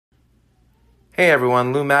Hey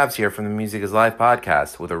everyone, Lou Mavs here from the Music is Life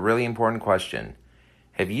podcast with a really important question.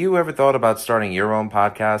 Have you ever thought about starting your own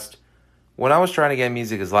podcast? When I was trying to get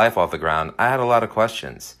Music is Life off the ground, I had a lot of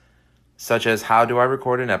questions, such as how do I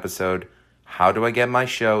record an episode, how do I get my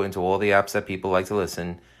show into all the apps that people like to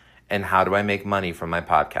listen, and how do I make money from my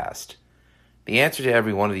podcast? The answer to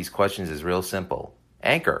every one of these questions is real simple.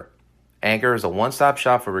 Anchor. Anchor is a one-stop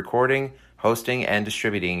shop for recording, hosting, and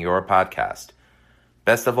distributing your podcast.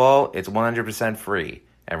 Best of all, it's 100% free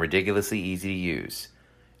and ridiculously easy to use.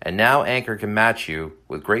 And now Anchor can match you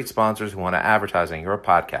with great sponsors who want to advertise on your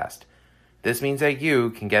podcast. This means that you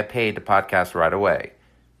can get paid to podcast right away.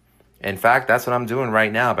 In fact, that's what I'm doing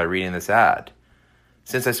right now by reading this ad.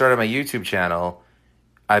 Since I started my YouTube channel,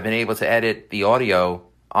 I've been able to edit the audio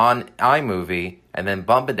on iMovie and then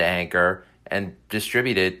bump it to Anchor and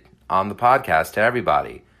distribute it on the podcast to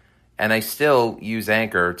everybody. And I still use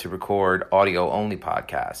Anchor to record audio-only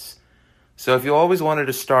podcasts. So if you always wanted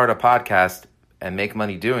to start a podcast and make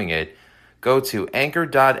money doing it, go to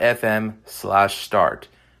anchor.fm/start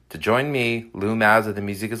to join me, Lou Mavs of the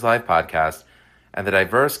Music is Life podcast, and the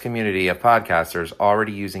diverse community of podcasters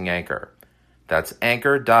already using Anchor. That's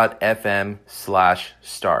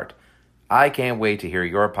anchor.fm/start. I can't wait to hear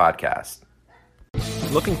your podcast.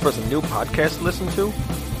 Looking for some new podcasts to listen to?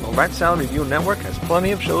 Well, Rat Salad Review Network has plenty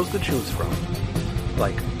of shows to choose from.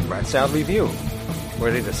 Like Rat Salad Review,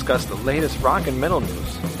 where they discuss the latest rock and metal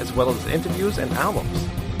news, as well as interviews and albums.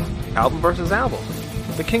 Album vs. Album,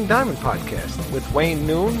 the King Diamond podcast, with Wayne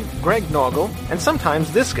Noon, Greg Norgal, and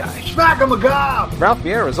sometimes this guy. Smack him a gob! Ralph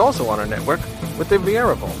Vieira is also on our network with the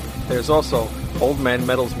Vieira Vault. There's also Old Man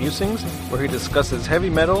Metal's Musings, where he discusses heavy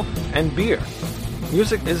metal and beer.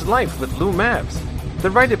 Music is Life with Lou Mavs. The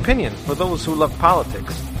Right Opinion for those who love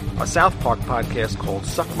politics. A South Park podcast called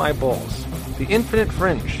Suck My Balls. The Infinite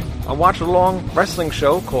Fringe. A watch-along wrestling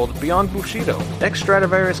show called Beyond Bushido.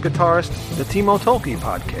 Ex-Stradivarius guitarist, the Timo Tolkki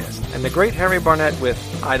podcast. And the great Harry Barnett with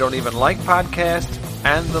I Don't Even Like Podcasts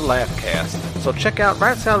and the Laughcast. So check out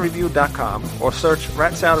ratsaladreview.com or search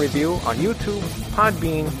Rat Salad Review on YouTube,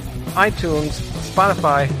 Podbean, iTunes,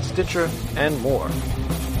 Spotify, Stitcher, and more.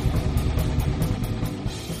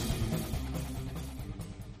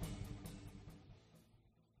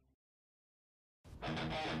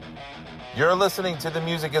 You're listening to the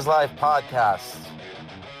Music is Life podcast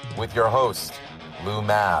with your host, Lou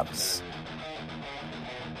Mavs,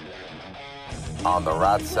 on the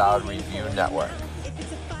Rat Salad Review Network.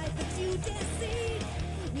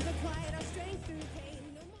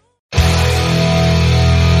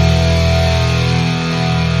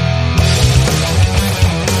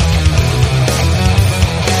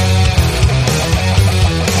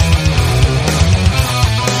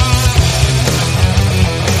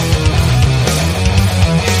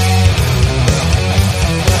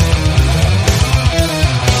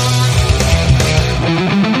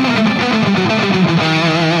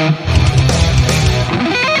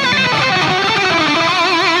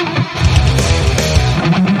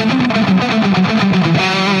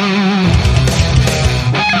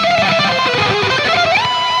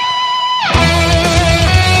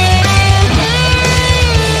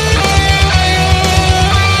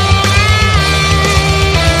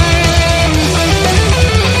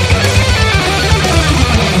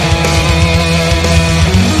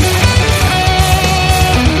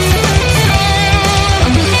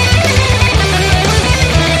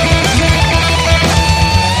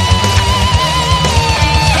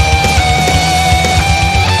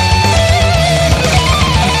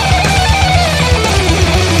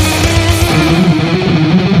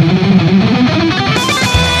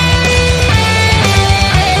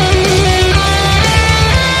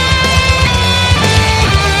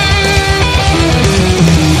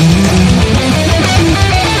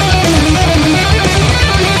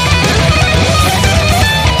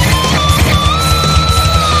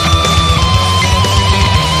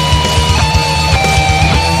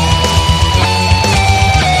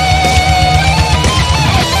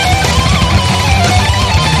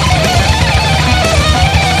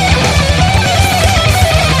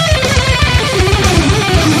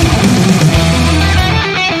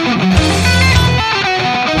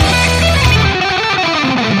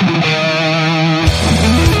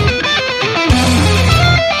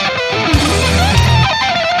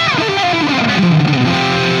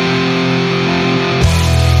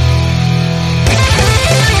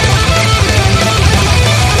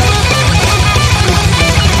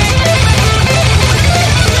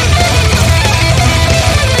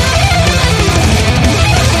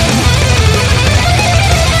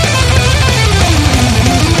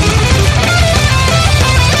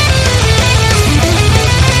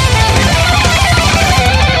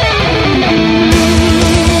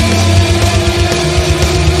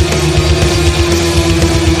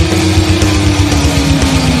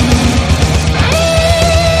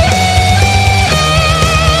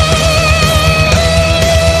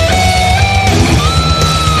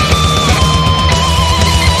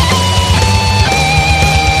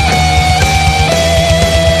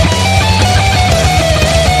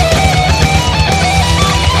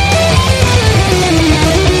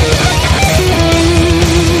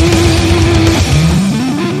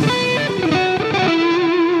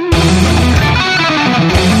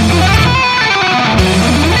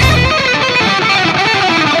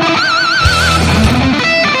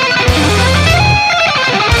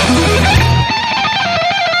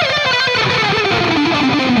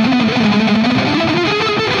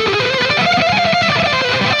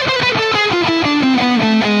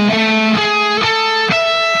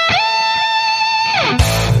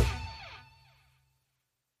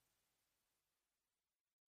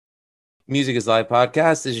 Music is Life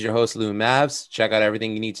podcast. This is your host, Lou Mavs. Check out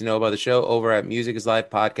everything you need to know about the show over at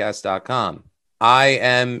musicisLifepodcast.com. I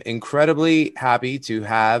am incredibly happy to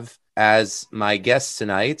have as my guest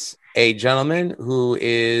tonight a gentleman who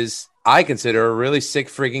is, I consider, a really sick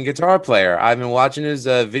freaking guitar player. I've been watching his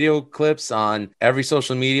video clips on every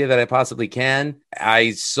social media that I possibly can.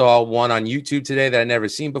 I saw one on YouTube today that I'd never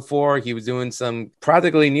seen before. He was doing some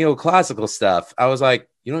practically neoclassical stuff. I was like,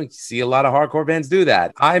 you don't see a lot of hardcore bands do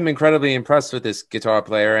that. I'm incredibly impressed with this guitar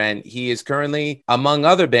player, and he is currently, among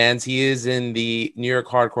other bands, he is in the New York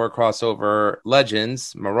hardcore crossover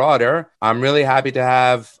legends, Merauder. I'm really happy to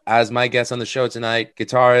have, as my guest on the show tonight,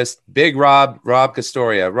 guitarist Big Rob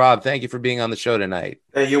Castoria. Rob, thank you for being on the show tonight.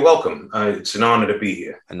 You're welcome. It's an honor to be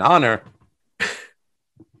here. An honor?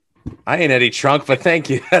 I ain't Eddie Trunk, but thank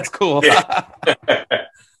you. That's cool.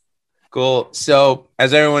 Cool. So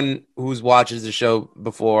as everyone who's watches the show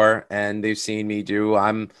before and they've seen me do,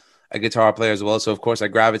 I'm a guitar player as well. So of course I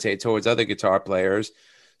gravitate towards other guitar players.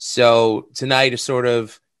 So tonight is sort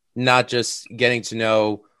of not just getting to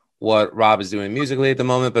know what Rob is doing musically at the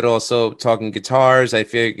moment, but also talking guitars. I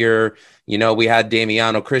figure, you know, we had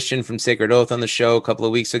Damiano Christian from Sacred Oath on the show a couple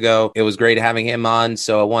of weeks ago. It was great having him on.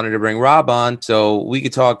 So I wanted to bring Rob on so we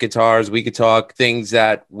could talk guitars. We could talk things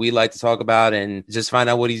that we like to talk about and just find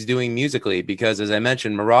out what he's doing musically. Because as I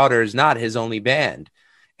mentioned, Merauder is not his only band.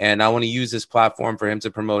 And I want to use this platform for him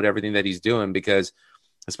to promote everything that he's doing, because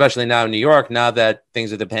especially now in New York, now that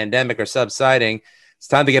things with the pandemic are subsiding, it's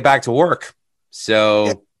time to get back to work. So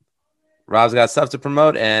yeah. Rob's got stuff to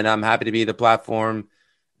promote, and I'm happy to be the platform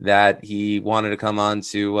that he wanted to come on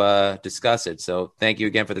to discuss it. So thank you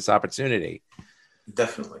again for this opportunity.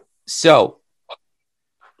 Definitely. So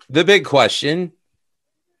the big question,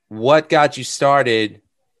 what got you started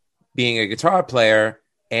being a guitar player,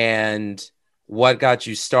 and what got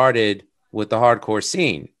you started with the hardcore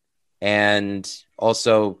scene? And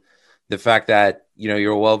also the fact that, you know,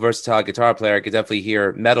 you're a well-versatile guitar player. I could definitely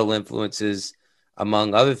hear metal influences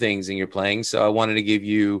among other things in your playing. So I wanted to give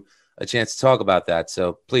you a chance to talk about that.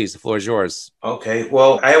 So please, the floor is yours. Okay.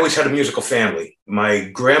 Well, I always had a musical family. My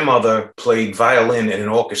grandmother played violin in an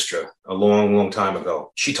orchestra a long, long time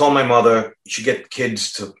ago. She told my mother you should get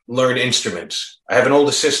kids to learn instruments. I have an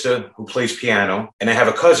older sister who plays piano, and I have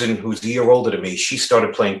a cousin who's a year older than me. She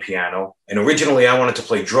started playing piano. And originally I wanted to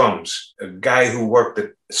play drums. A guy who worked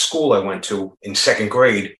at the school I went to in second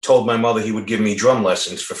grade told my mother he would give me drum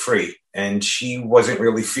lessons for free. And she wasn't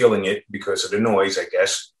really feeling it because of the noise, I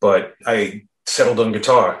guess. But I settled on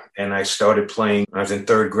guitar, and I started playing when I was in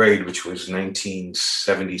third grade, which was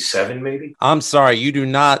 1977, maybe. I'm sorry, you do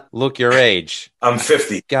not look your age. I'm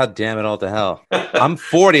 50. God damn it all to hell. I'm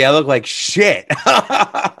 40. I look like shit.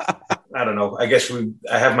 I don't know. I guess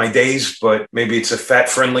I have my days, but maybe it's a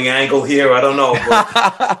fat-friendly angle here. I don't know.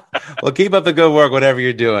 But... Well, keep up the good work, whatever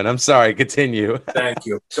you're doing. I'm sorry. Continue. Thank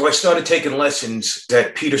you. So I started taking lessons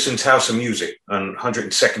at Peterson's House of Music on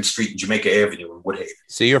 102nd Street and Jamaica Avenue in Woodhaven.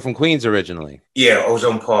 So you're from Queens originally? Yeah,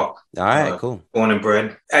 Ozone Park. All right, cool. Born and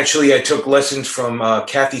bred. Actually, I took lessons from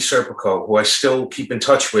Kathy Serpico, who I still keep in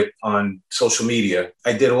touch with on social media.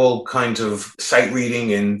 I did all kinds of sight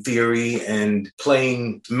reading and theory and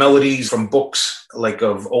playing melodies from books, like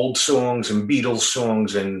of old songs and Beatles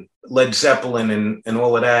songs and Led Zeppelin and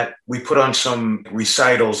all of that. We put on some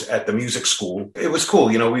recitals at the music school. It was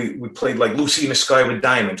cool. You know, we played like Lucy in the Sky with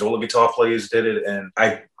Diamonds. All the guitar players did it. And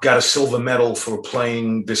I got a silver medal for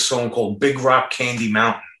playing this song called Big Rock Candy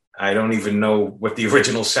Mountain. I don't even know what the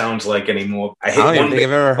original sounds like anymore. I don't even think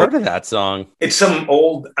I've ever heard of that song. It's some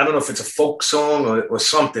old, I don't know if it's a folk song or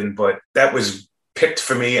something, but that was picked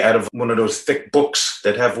for me out of one of those thick books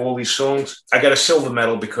that have all these songs. I got a silver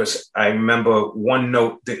medal because I remember one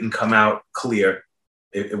note didn't come out clear.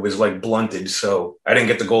 It was like blunted, so I didn't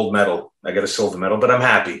get the gold medal. I got a silver medal, but I'm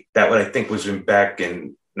happy. That one I think was back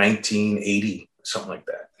in 1980, something like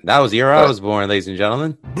that. That was the year I was born, ladies and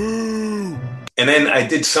gentlemen. And then I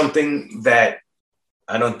did something that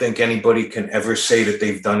I don't think anybody can ever say that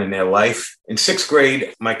they've done in their life. In sixth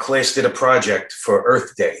grade, my class did a project for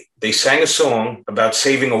Earth Day. They sang a song about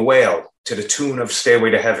saving a whale to the tune of Stairway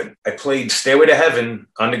to Heaven. I played Stairway to Heaven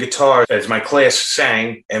on the guitar as my class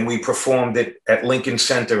sang, and we performed it at Lincoln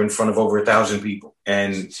Center in front of over 1,000 people.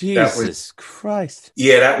 And Jesus Christ.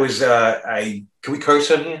 Yeah, that was, can we curse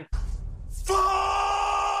on here?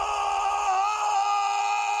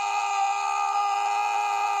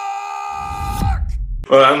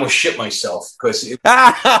 Well, I almost shit myself because it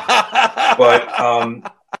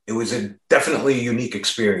was definitely a unique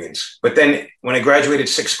experience. But then when I graduated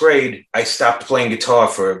sixth grade, I stopped playing guitar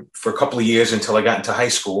for a couple of years until I got into high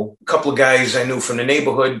school. A couple of guys I knew from the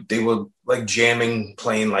neighborhood, they were like jamming,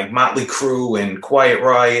 playing like Motley Crue and Quiet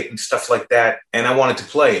Riot and stuff like that. And I wanted to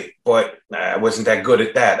play it, but I wasn't that good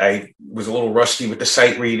at that. I was a little rusty with the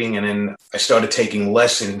sight reading, and then I started taking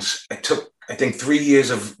lessons. I took, I think, 3 years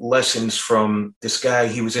of lessons from this guy.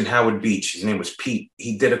 He was in Howard Beach. His name was Pete.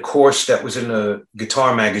 He did a course that was in the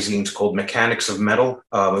guitar magazines called Mechanics of Metal.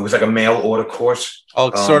 It was like a mail order course. Oh,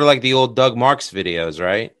 it's sort of like the old Doug Marks videos,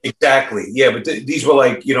 right? Exactly. Yeah, but these were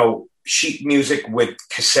like, sheet music with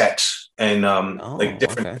cassettes. And like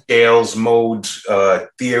different scales, modes,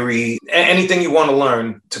 theory, anything you want to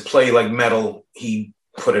learn to play like metal, he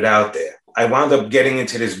put it out there. I wound up getting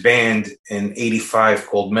into this band in '85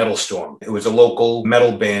 called Metal Storm. It was a local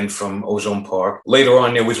metal band from Ozone Park. Later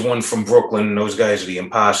on, there was one from Brooklyn, and those guys are the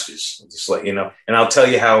Imposters. Just let you know. And I'll tell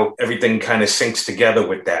you how everything kind of syncs together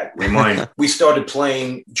with that. We started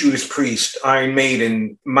playing Judas Priest, Iron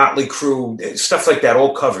Maiden, Motley Crue, stuff like that,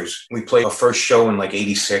 all covers. We played our first show in like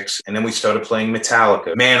 '86, and then we started playing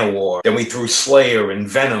Metallica, Manowar. Then we threw Slayer and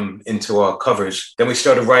Venom into our covers. Then we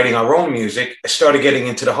started writing our own music. I started getting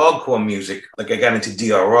into the hardcore music. Like I got into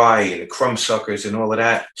DRI and the Crumbsuckers and all of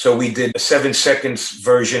that. So we did a 7 seconds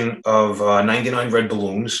version of 99 Red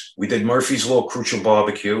Balloons. We did Murphy's Law Crucial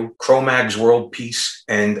Barbecue, Cro-Mag's World Peace,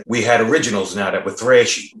 and we had originals now that were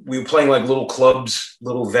thrashy. We were playing like little clubs,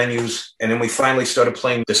 little venues, and then we finally started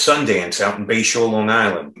playing the Sundance out in Bayshore, Long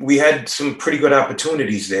Island. We had some pretty good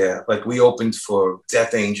opportunities there. Like we opened for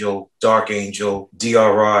Death Angel, Dark Angel,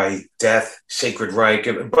 DRI, Death, Sacred Reich,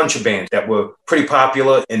 a bunch of bands that were pretty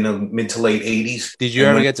popular in the mid to late 80s. Did you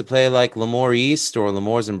ever get to play like Lemoore East or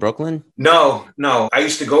Lemoore's in Brooklyn? No. I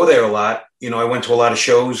used to go there a lot. I went to a lot of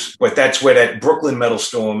shows, but that's where that Brooklyn Metal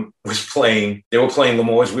Storm was playing. They were playing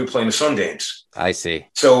Lemoore's, we were playing the Sundance. I see.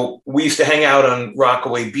 So we used to hang out on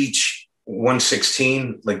Rockaway Beach,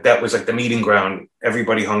 116. Like that was like the meeting ground.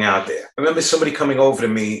 Everybody hung out there. I remember somebody coming over to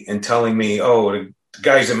me and telling me, the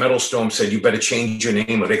guys at Metal Storm said, you better change your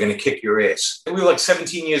name or they're going to kick your ass. And we were like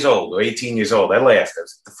 17 years old or 18 years old. I laughed. I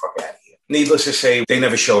was like, the fuck out of here. Needless to say, they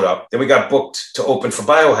never showed up. Then we got booked to open for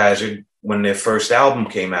Biohazard when their first album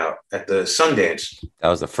came out at the Sundance. That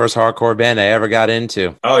was the first hardcore band I ever got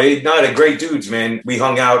into. Oh, they're great dudes, man. We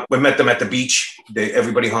hung out. We met them at the beach.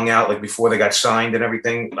 Everybody hung out like before they got signed and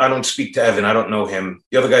everything. I don't speak to Evan. I don't know him.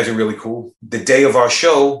 The other guys are really cool. The day of our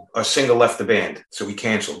show, our singer left the band. So we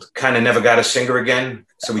canceled. Kind of never got a singer again.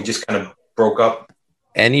 So we just kind of broke up.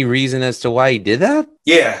 Any reason as to why he did that?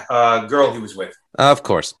 Yeah, girl he was with. Of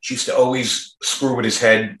course. She used to always screw with his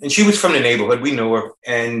head. And she was from the neighborhood. We knew her.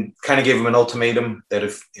 And kind of gave him an ultimatum that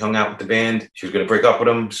if he hung out with the band, she was going to break up with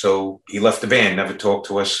him. So he left the band, never talked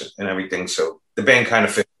to us and everything. So the band kind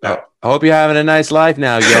of fit out. I hope you're having a nice life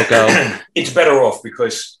now, Yoko. It's better off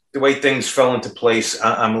because the way things fell into place,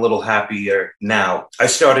 I'm a little happier now. I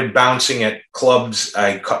started bouncing at clubs.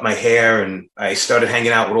 I cut my hair and I started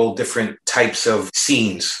hanging out with all different types of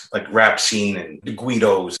scenes, like rap scene and the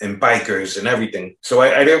Guidos and bikers and everything. So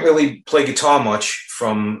I didn't really play guitar much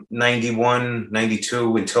from 91,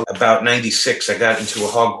 92 until about 96. I got into a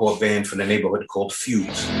hardcore band from the neighborhood called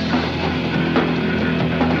Fuse.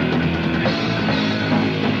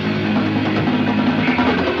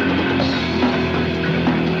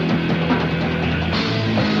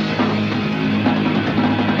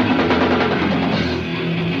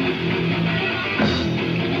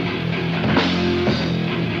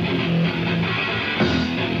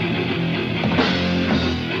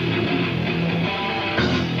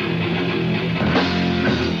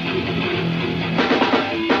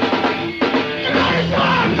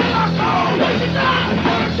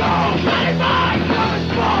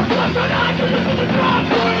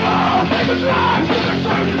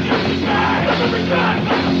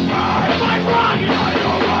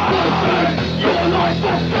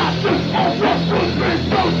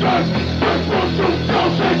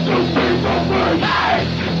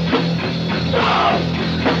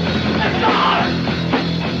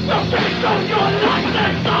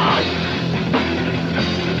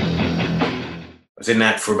 I was in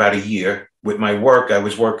that for about a year. With my work, I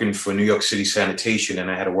was working for New York City Sanitation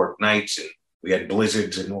and I had to work nights and we had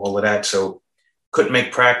blizzards and all of that. So couldn't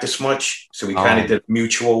make practice much. So we kind of did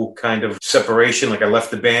mutual kind of separation. Like I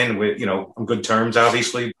left the band with, on good terms,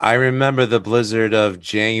 obviously. I remember the blizzard of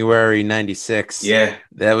January 96. Yeah.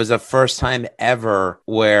 That was the first time ever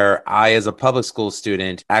where I, as a public school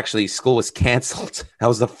student, actually school was canceled. That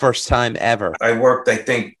was the first time ever. I worked, I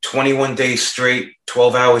think, 21 days straight,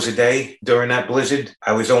 12 hours a day during that blizzard.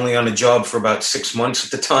 I was only on the job for about 6 months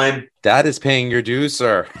at the time. That is paying your dues,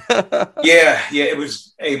 sir. Yeah, it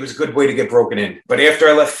was a good way to get broken in. But after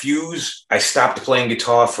I left Fuse, I stopped playing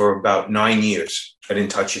guitar for about 9 years. I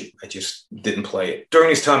didn't touch it. I just didn't play it. During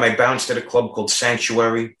this time, I bounced at a club called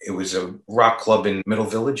Sanctuary. It was a rock club in Middle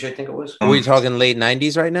Village, I think it was. Are we talking late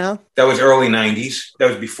 90s right now? That was early 90s. That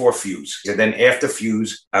was before Fuse. And then after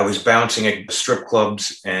Fuse, I was bouncing at strip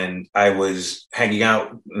clubs and I was hanging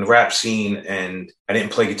out in the rap scene, and I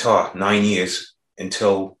didn't play guitar 9 years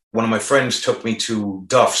until one of my friends took me to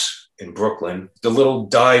Duff's in Brooklyn, the little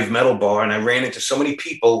dive metal bar, and I ran into so many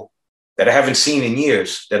people that I haven't seen in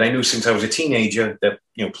years, that I knew since I was a teenager, that,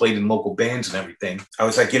 you know, played in local bands and everything. I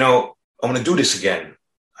was like, you know, I want to do this again.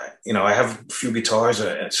 I have a few guitars,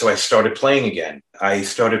 so I started playing again. I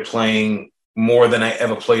started playing more than I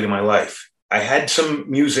ever played in my life. I had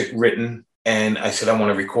some music written, and I said, I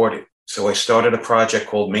want to record it. So I started a project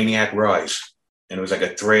called Maniac Rise, and it was like a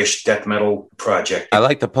thrash death metal project. I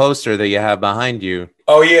like the poster that you have behind you.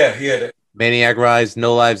 Oh, yeah. Maniac Rise,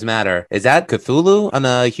 No Lives Matter. Is that Cthulhu on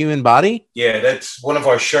a human body? Yeah, that's one of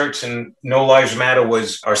our shirts, and No Lives Matter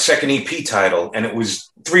was our second EP title, and it was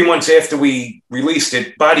 3 months after we released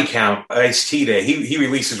it. Body Count, Ice-T Day, he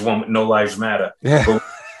releases one with No Lives Matter. Yeah.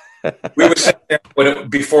 We were sitting there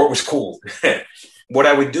before it was cool. What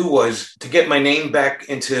I would do was, to get my name back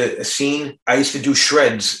into a scene, I used to do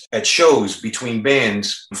shreds at shows between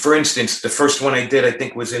bands. For instance, the first one I did, I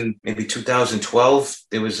think, was in maybe 2012.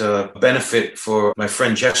 There was a benefit for my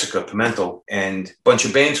friend Jessica Pimentel, and a bunch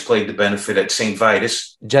of bands played the benefit at St.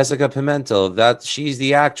 Vitus. Jessica Pimentel, she's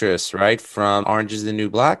the actress, right, from Orange is the New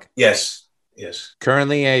Black? Yes.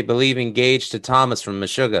 Currently, I believe, engaged to Thomas from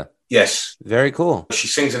Meshuggah. Yes. Very cool. She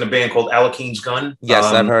sings in a band called Alakeen's Gun. Yes,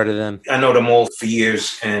 I've heard of them. I know them all for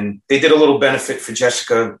years, and they did a little benefit for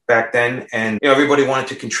Jessica back then, and everybody wanted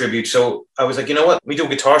to contribute. So I was like, you know what? Let me do a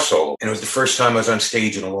guitar solo. And it was the first time I was on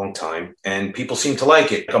stage in a long time, and people seemed to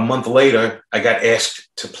like it. A month later, I got asked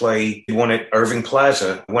to play one at Irving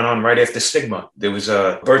Plaza. Went on right after Stigma. There was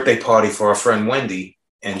a birthday party for our friend Wendy,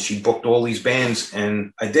 and she booked all these bands,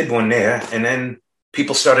 and I did one there, and then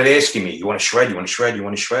people started asking me, you want to shred? You want to shred? You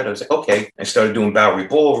want to shred? I was like, okay. I started doing Bowery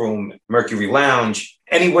Ballroom, Mercury Lounge.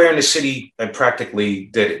 Anywhere in the city, I practically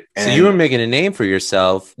did it. So you were making a name for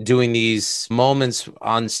yourself doing these moments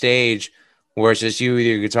on stage where it's just you with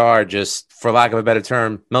your guitar, just, for lack of a better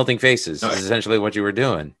term, melting faces is essentially what you were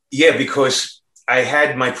doing. Yeah, because I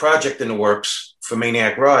had my project in the works for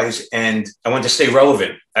Maniac Rise, and I wanted to stay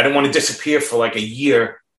relevant. I didn't want to disappear for like a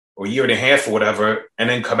year or a year and a half or whatever, and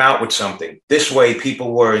then come out with something. This way,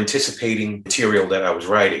 people were anticipating material that I was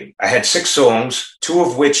writing. I had 6 songs, 2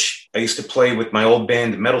 of which I used to play with my old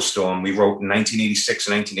band, Metal Storm. We wrote in 1986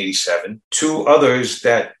 and 1987. 2 others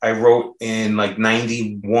that I wrote in like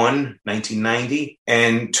 1990,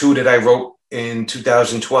 and 2 that I wrote in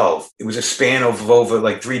 2012. It was a span of over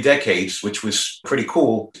like 3 decades, which was pretty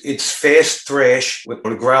cool. It's fast thrash with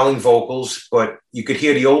growling vocals, but you could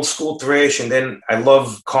hear the old school thrash, and then I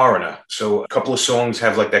love Coroner. So a couple of songs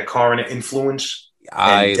have like that Coroner influence.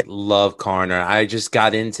 I love Coroner. I just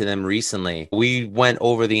got into them recently. We went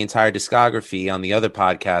over the entire discography on the other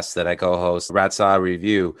podcast that I co-host, Rat Saw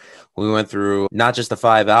Review. We went through not just the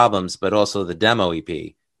 5 albums, but also the demo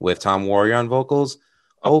EP with Tom Warrior on vocals.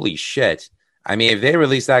 Holy shit. I mean, if they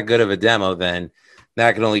release that good of a demo, then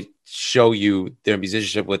that can only show you their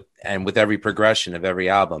musicianship with every progression of every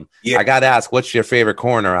album. Yeah. I got to ask, what's your favorite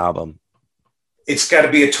Coroner album? It's got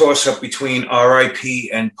to be a toss-up between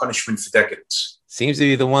R.I.P. and Punishment for Decadence. Seems to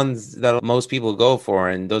be the ones that most people go for,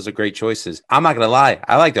 and those are great choices. I'm not going to lie.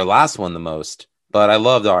 I like their last one the most, but I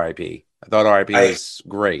loved R.I.P. I thought R.I.P. was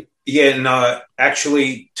great. Yeah, and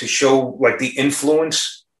actually, to show like the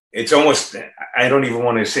influence, it's almost, I don't even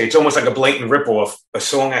want to say, it's almost like a blatant ripoff. A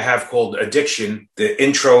song I have called Addiction, the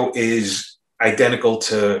intro is identical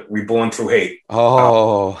to Reborn Through Hate.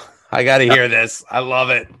 Oh, I got to hear this. I love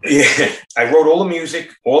it. Yeah. I wrote all the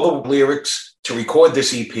music, all the lyrics to record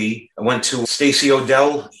this EP. I went to Stacey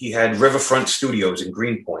Odell. He had Riverfront Studios in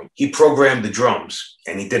Greenpoint. He programmed the drums,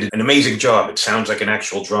 and he did an amazing job. It sounds like an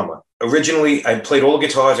actual drummer. Originally, I played all the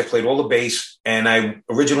guitars, I played all the bass, and I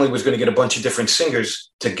originally was going to get a bunch of different singers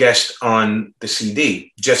to guest on the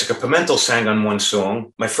CD. Jessica Pimentel sang on one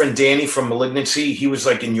song. My friend Danny from Malignancy, he was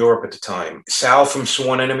like in Europe at the time. Sal from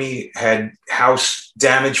Sworn Enemy had house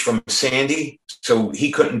damage from Sandy, so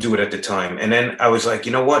he couldn't do it at the time. And then I was like,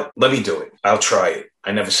 you know what? Let me do it. I'll try it.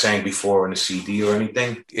 I never sang before on a CD or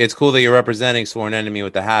anything. It's cool that you're representing Sworn Enemy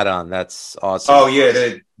with the hat on. That's awesome. Oh, yeah.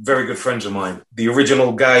 They're very good friends of mine. The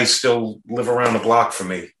original guys still live around the block for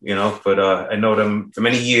me, but I know them for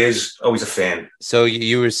many years. Always a fan. So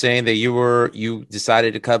you were saying that you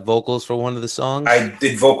decided to cut vocals for one of the songs? I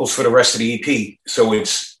did vocals for the rest of the EP. So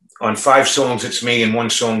it's on 5 songs, it's me, and 1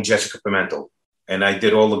 song, Jessica Pimentel. and I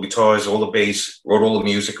did all the guitars, all the bass, wrote all the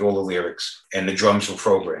music, all the lyrics, and the drums were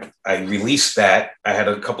programmed. I released that. I had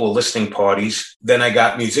a couple of listening parties. Then I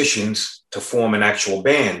got musicians to form an actual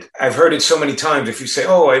band. I've heard it so many times. If you say,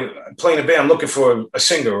 oh, I'm playing a band, I'm looking for a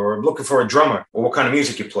singer or I'm looking for a drummer, or what kind of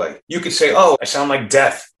music you play. You could say, oh, I sound like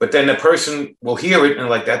Death. But then the person will hear it and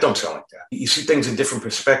like, that don't sound like that. You see things in different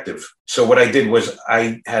perspective. So what I did was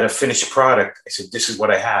I had a finished product. I said, this is what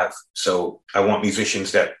I have. So I want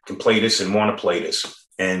musicians that can play this and want to play this.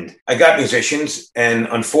 And I got musicians, and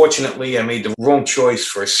unfortunately, I made the wrong choice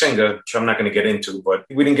for a singer, which I'm not going to get into, but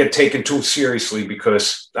we didn't get taken too seriously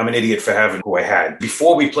because I'm an idiot for having who I had.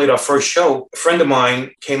 Before we played our first show, a friend of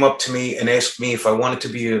mine came up to me and asked me if I wanted to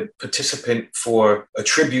be a participant for a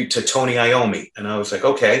tribute to Tony Iommi. And I was like,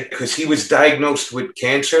 okay, because he was diagnosed with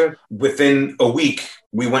cancer within a week.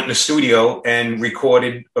 We went in the studio and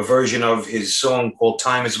recorded a version of his song called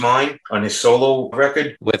Time Is Mine on his solo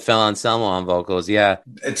record. With Phil Anselmo on vocals, yeah.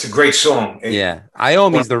 It's a great song. Yeah.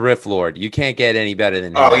 Iommi's the riff lord. You can't get any better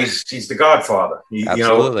than him. Oh, he's the godfather.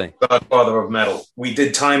 Absolutely. Godfather of metal. We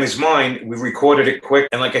did Time Is Mine. We recorded it quick.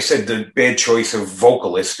 And like I said, the bad choice of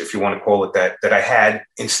vocalist, if you want to call it that I had,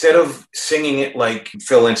 instead of singing it like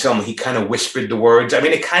Phil Anselmo, he kind of whispered the words. I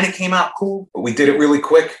mean, it kind of came out cool, but we did it really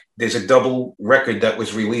quick. There's a double record that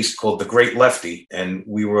was released called The Great Lefty, and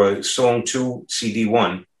we were song 2, CD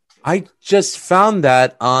 1. I just found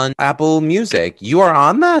that on Apple Music. You are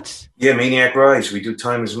on that? Yeah, Maniac Rise. We do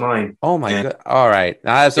Time Is Mine. Oh, my God. All right.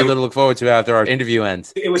 I have something to look forward to after our interview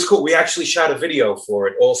ends. It was cool. We actually shot a video for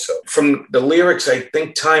it also. From the lyrics, I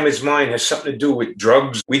think Time Is Mine has something to do with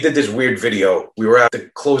drugs. We did this weird video. We were at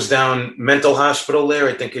the closed down mental hospital there.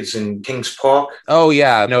 I think it's in Kings Park. Oh,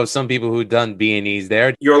 yeah. I know some people who've done B&Es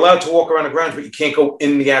there. You're allowed to walk around the grounds, but you can't go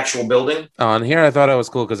in the actual building. Oh, and here I thought it was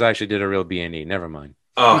cool because I actually did a real B&E. Never mind.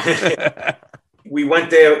 Oh, we went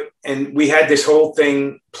there and we had this whole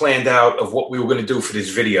thing planned out of what we were going to do for this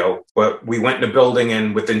video. But we went in the building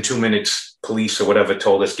and within 2 minutes, police or whatever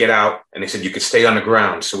told us, get out. And they said, you could stay on the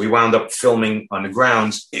ground. So we wound up filming on the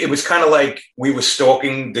grounds. It was kind of like we were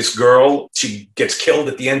stalking this girl. She gets killed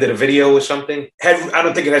at the end of the video or something. I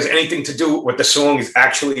don't think it has anything to do with what the song is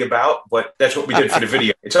actually about, but that's what we did for the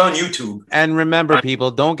video. It's on YouTube. And remember,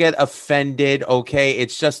 people, don't get offended, okay?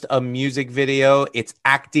 It's just a music video. It's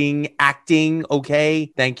acting,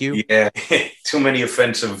 okay? Thank you. Yeah, too many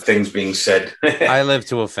offensive things being said. I live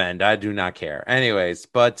to offend. I do not care. Anyways,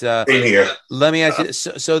 but same here. Let me ask you.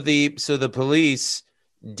 So the police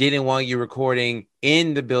didn't want you recording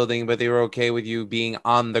in the building, but they were okay with you being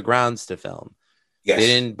on the grounds to film. Yes. They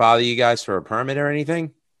didn't bother you guys for a permit or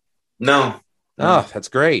anything? No. Oh, that's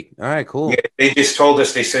great. All right, cool. Yeah, they just told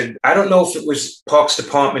us, they said, I don't know if it was Parks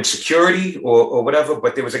Department security or whatever,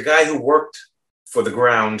 but there was a guy who worked for the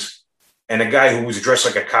grounds and a guy who was dressed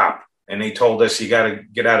like a cop. And they told us, you got to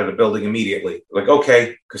get out of the building immediately. Like,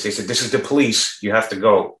 okay, because they said, this is the police. You have to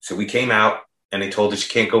go. So we came out and they told us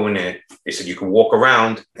you can't go in there. They said you can walk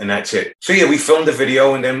around and that's it. So yeah, we filmed the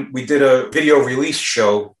video and then we did a video release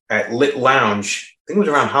show at Lit Lounge. I think it was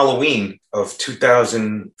around Halloween of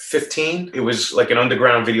 2015. It was like an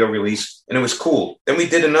underground video release and it was cool. Then we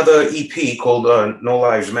did another EP called No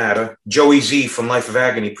Lives Matter. Joey Z from Life of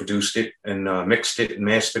Agony produced it and mixed it and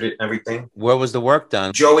mastered it and everything. Where was the work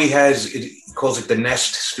done? Joey he calls it the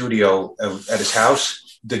Nest Studio at his house.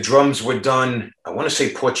 The drums were done, I want to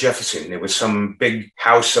say Port Jefferson. There was some big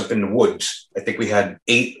house up in the woods. I think we had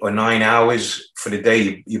 8 or 9 hours for the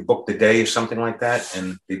day. You booked the day or something like that.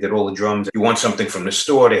 And they did all the drums. If you want something from the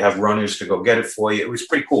store, they have runners to go get it for you. It was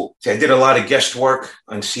pretty cool. So I did a lot of guest work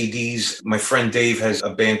on CDs. My friend Dave has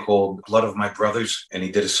a band called Blood of My Brothers, and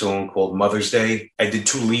he did a song called Mother's Day. I did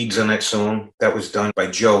 2 leads on that song. That was done by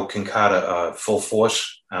Joe Kincata, Full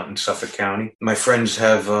Force, out in Suffolk County. My friends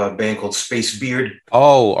have a band called Space Beard.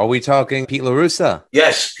 Oh, are we talking Pete LaRussa?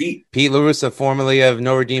 Yes, Pete. Pete LaRussa, formerly of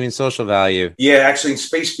No Redeeming Social Value. Yeah, actually in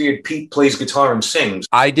Space Beard, Pete plays guitar and sings.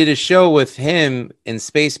 I did a show with him in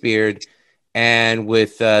Space Beard and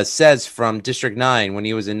with Cez from District 9 when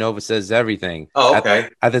he was in Nova Says Everything. Oh, okay.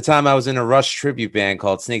 At the time, I was in a Rush tribute band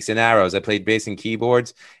called Snakes and Arrows. I played bass and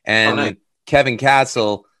keyboards. And nice. Kevin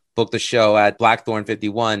Castle booked a show at Blackthorn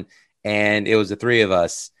 51. And it was the 3 of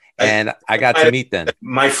us. And I got to meet them.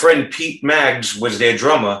 My friend Pete Maggs was their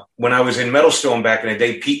drummer. When I was in Metal Storm back in the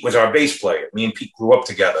day, Pete was our bass player. Me and Pete grew up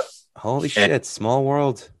together. Holy shit, small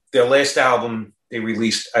world. Their last album they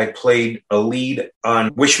released, I played a lead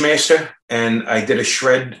on Wishmaster, and I did a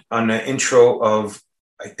shred on the intro of,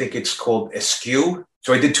 I think it's called Askew.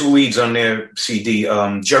 So I did 2 leads on their CD.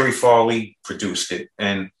 Jerry Farley produced it.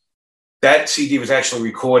 And that CD was actually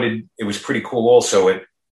recorded. It was pretty cool also at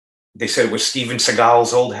They said it was Steven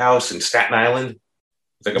Seagal's old house in Staten Island.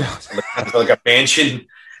 It's like a mansion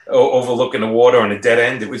overlooking the water on a dead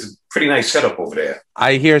end. It was a pretty nice setup over there.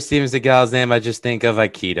 I hear Steven Seagal's name, I just think of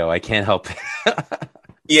Aikido. I can't help it.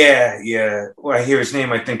 Yeah. When I hear his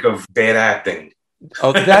name, I think of bad acting.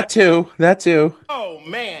 Oh, that too. Oh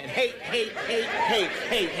man! Hey!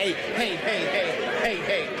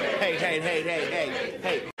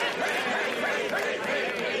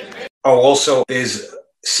 Oh, also, there's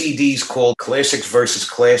CDs called Classics versus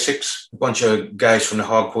Classics. A bunch of guys from the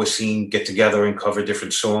hardcore scene get together and cover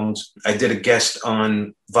different songs. I did a guest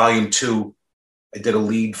on Volume 2. I did a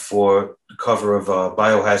lead for the cover of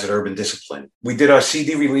Biohazard Urban Discipline. We did our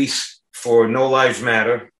CD release for No Lives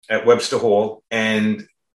Matter at Webster Hall, and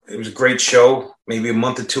it was a great show. Maybe a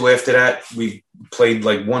month or two after that, we played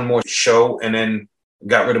like one more show and then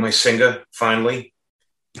got rid of my singer finally.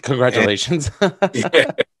 Congratulations.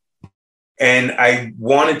 Yeah. And I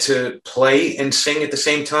wanted to play and sing at the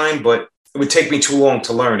same time, but it would take me too long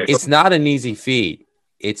to learn it. It's not an easy feat.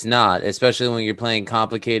 It's not, especially when you're playing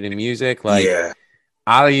complicated music. Like, yeah.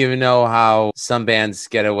 I don't even know how some bands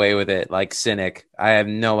get away with it, like Cynic. I have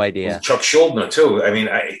no idea. Chuck Schuldiner, too. I mean,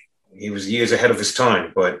 he was years ahead of his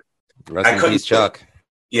time, but Rest in peace, Chuck.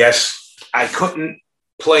 Yes, I couldn't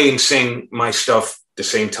play and sing my stuff at the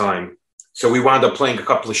same time. So we wound up playing a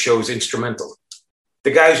couple of shows instrumental.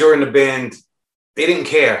 The guys who were in the band, they didn't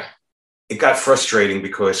care. It got frustrating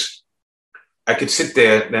because I could sit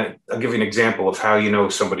there. Now, I'll give you an example of how you know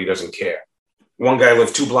somebody doesn't care. One guy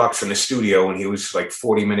lived 2 blocks from the studio, and he was like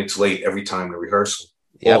 40 minutes late every time to rehearsal.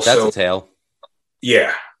 Yeah, that's a tale.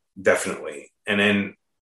 Yeah, definitely. And then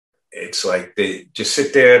it's like they just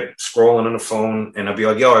sit there scrolling on the phone, and I'll be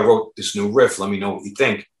like, yo, I wrote this new riff. Let me know what you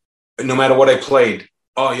think. But no matter what I played,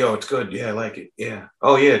 oh, yo, it's good. Yeah, I like it. Yeah.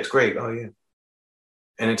 Oh, yeah, it's great. Oh, yeah.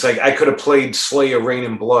 And it's like I could have played Slayer, Rain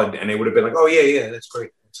and Blood, and they would have been like, oh, yeah, that's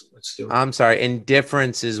great. Let's do it. I'm sorry.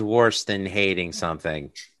 Indifference is worse than hating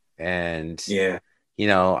something. And, yeah, you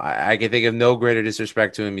know, I can think of no greater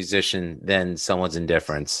disrespect to a musician than someone's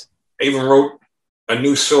indifference. I even wrote a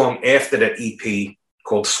new song after that EP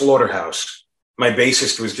called Slaughterhouse. My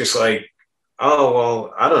bassist was just like, oh,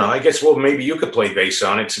 well, I don't know. I guess, well, maybe you could play bass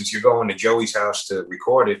on it since you're going to Joey's house to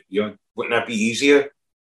record it. Wouldn't that be easier?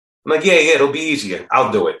 I'm like, yeah, it'll be easier.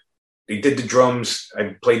 I'll do it. He did the drums.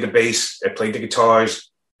 I played the bass. I played the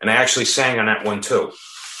guitars. And I actually sang on that one, too.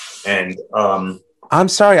 And I'm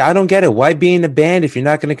sorry. I don't get it. Why be in a band if you're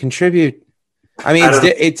not going to contribute? I mean,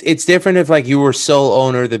 it's different if like you were sole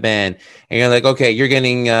owner of the band and you're like, okay, you're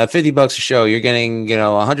getting $50 a show. You're getting,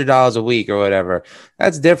 $100 a week or whatever.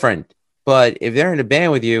 That's different. But if they're in a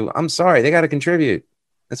band with you, I'm sorry. They got to contribute.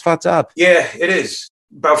 That's fucked up. Yeah, it is.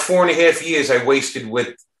 About 4.5 years I wasted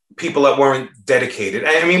with people that weren't dedicated.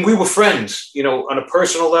 I mean, we were friends, on a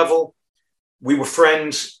personal level, we were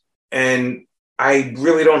friends, and I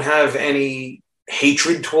really don't have any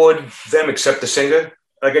hatred toward them except the singer.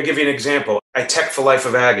 Like, I'll give you an example. I teched for Life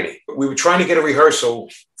of Agony. We were trying to get a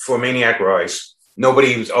rehearsal for Maniac Rise.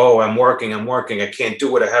 Nobody was, I'm working. I can't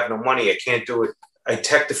do it. I have no money. I can't do it. I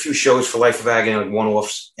teched a few shows for Life of Agony, like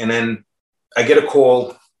one-offs, and then I get a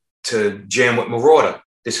call to jam with Marauder.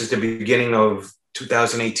 This is the beginning of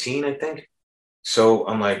 2018, I think. So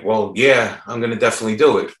I'm like, well, yeah, I'm going to definitely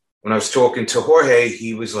do it. When I was talking to Jorge,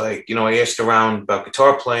 he was like, I asked around about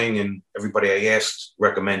guitar playing and everybody I asked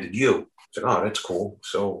recommended you. I said, oh, that's cool.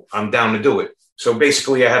 So I'm down to do it. So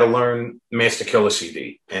basically I had to learn Master Killer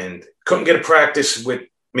CD and couldn't get a practice with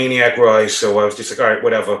Maniac Rise. So I was just like, all right,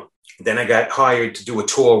 whatever. Then I got hired to do a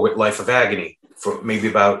tour with Life of Agony for maybe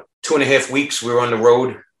about 2.5 weeks. We were on the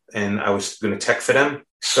road and I was going to tech for them.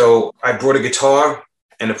 So I brought a guitar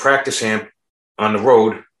and a practice amp on the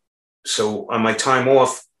road. So on my time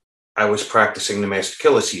off, I was practicing the Master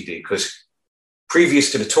Killer CD because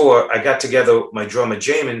previous to the tour, I got together with my drummer,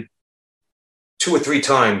 Jamin, 2 or 3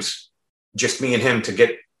 times, just me and him to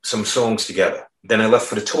get some songs together. Then I left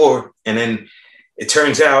for the tour. And then it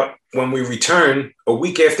turns out when we returned, a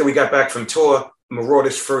week after we got back from tour,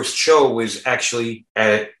 Marauder's first show was actually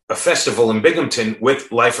at a festival in Binghamton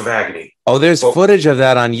with Life of Agony. Oh, there's footage of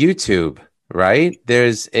that on YouTube, right?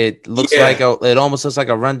 It almost looks like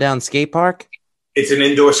a rundown skate park. It's an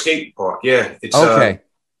indoor skate park. Yeah. It's okay.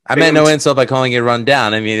 I meant no insult by calling it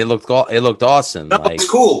rundown. I mean, it looked awesome. No, it was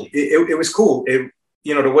cool. It was cool.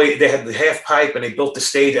 The way they had the half pipe and they built the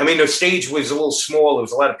stage. I mean, the stage was a little small. There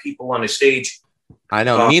was a lot of people on the stage. I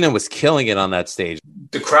know. Nina was killing it on that stage.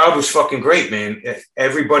 The crowd was fucking great, man.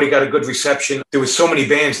 Everybody got a good reception. There was so many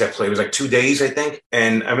bands that played. It was like 2 days, I think.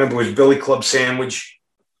 And I remember it was Billy Club Sandwich,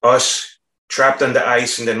 us, Trapped Under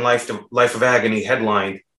Ice, and then Life of Agony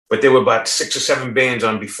headlined. but there were about 6 or 7 bands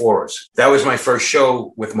on before us. That was my first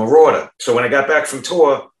show with Marauder. So when I got back from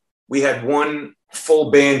tour, we had one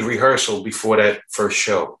full band rehearsal before that first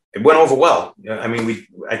show. It went over well. I mean,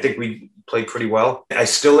 I think we played pretty well. I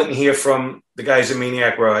still didn't hear from the guys at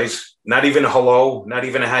Maniac Rise. Not even a hello, not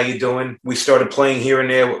even a how you doing. We started playing here and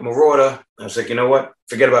there with Marauder. I was like, you know what?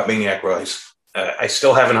 Forget about Maniac Rise. I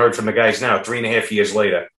still haven't heard from the guys now, 3.5 years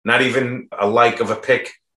later. Not even a like of a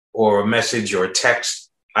pic or a message or a text.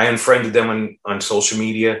 I unfriended them on social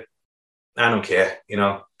media. I don't care, you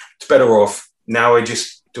know. It's better off. Now I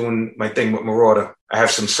just doing my thing with Marauder. I have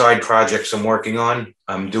some side projects I'm working on.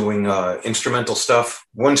 I'm doing instrumental stuff.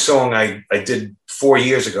 One song I did 4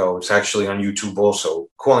 years ago, it's actually on YouTube also,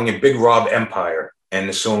 calling it Big Rob Empire. And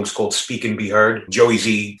the song's called Speak and Be Heard. Joey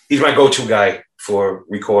Z, he's my go-to guy for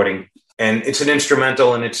recording. And it's an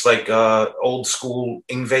instrumental, and it's like old school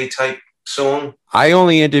Ingve type song. I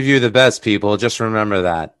only interview the best people. Just remember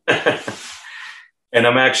that. And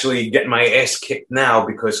I'm actually getting my ass kicked now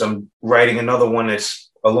because I'm writing another one that's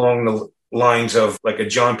along the lines of like a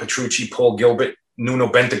John Petrucci, Paul Gilbert, Nuno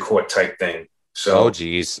Bentancourt type thing. So, oh,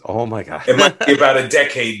 geez. Oh, my God. It might be about a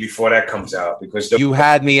decade before that comes out because you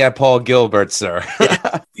had me at Paul Gilbert, sir.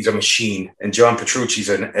 He's a machine. And John Petrucci's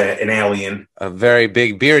an alien. A very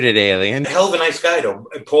big bearded alien. Hell of a nice guy, though.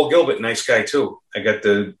 Paul Gilbert, nice guy, too. I got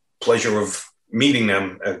the pleasure of meeting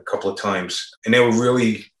them a couple of times. And they were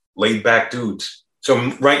really laid back dudes. So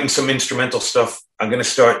I'm writing some instrumental stuff. I'm going to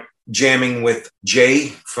start jamming with Jay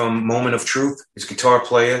from Moment of Truth, his guitar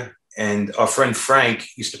player. And our friend Frank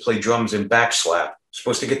used to play drums in Backslap.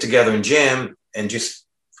 Supposed to get together and jam and just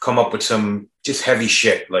come up with some just heavy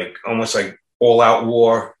shit, like almost like All Out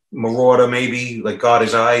War, Marauder maybe, like God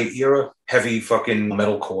Is I era, heavy fucking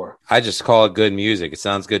metalcore. I just call it good music. It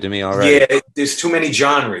sounds good to me already. Yeah, there's too many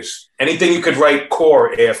genres. Anything you could write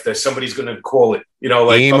core after, somebody's going to call it, you know,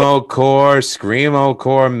 like emo core, screamo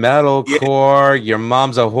core, metal core, your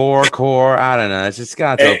mom's a whore core. I don't know. It's just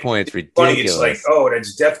got to a point. It's ridiculous. Funny, it's like, oh,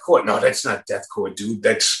 that's deathcore. No, that's not deathcore, dude.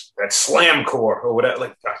 That's slam core or whatever.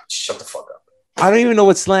 Like, shut the fuck up. I don't even know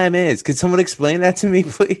what slam is. Could someone explain that to me,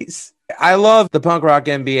 please? I love the punk rock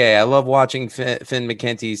NBA. I love watching Finn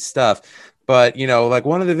McKenty's stuff. But, you know, like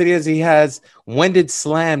one of the videos he has, when did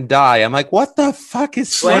slam die? I'm like, what the fuck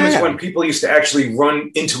is slam? Slam is when people used to actually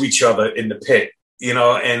run into each other in the pit, you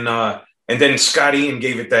know, and then Scott Ian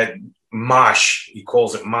gave it that mosh. He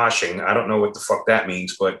calls it moshing. I don't know what the fuck that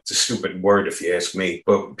means, but it's a stupid word if you ask me.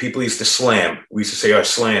 But people used to slam. We used to say,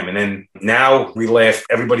 slam. And then now we laugh.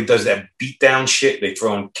 Everybody does that beat down shit. They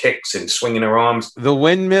throw in kicks and swinging their arms. The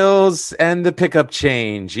windmills and the pickup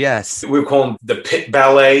change. Yes. We call them the pit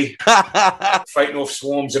ballet, fighting off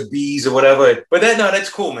swarms of bees or whatever. But that's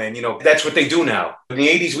cool, man. You know, that's what they do now. In the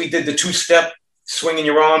 80s, we did the 2-step. Swinging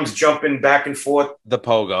your arms, jumping back and forth. The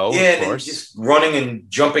pogo, yeah, of course. Just running and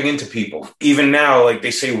jumping into people. Even now, like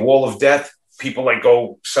they say wall of death, people like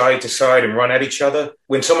go side to side and run at each other.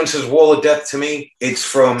 When someone says wall of death to me, it's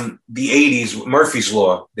from the 80s, Murphy's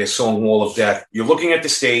Law, their song Wall of Death. You're looking at the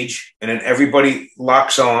stage and then everybody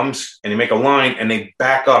locks arms and they make a line and they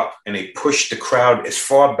back up and they push the crowd as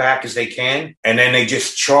far back as they can. And then they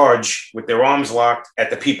just charge with their arms locked at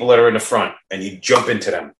the people that are in the front and you jump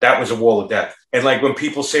into them. That was a wall of death. And like when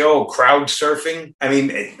people say, crowd surfing, I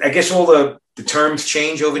mean, I guess all the terms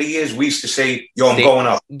change over the years. We used to say, I'm going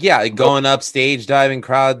up. Yeah, going up, stage diving,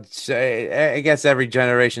 crowd. I guess every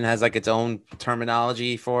generation has like its own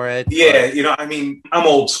terminology for it. Yeah, but, you know, I mean, I'm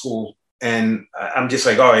old school and I'm just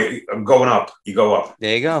like, all right, I'm going up. You go up.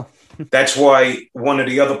 There you go. That's why one of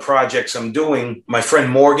the other projects I'm doing, my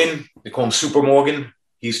friend Morgan, they call him Super Morgan.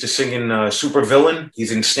 He used to sing in Super Villain.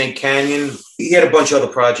 He's in Snake Canyon. He had a bunch of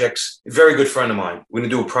other projects. A very good friend of mine. We're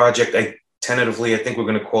going to do a project. Tentatively, I think we're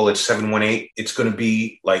going to call it 718. It's going to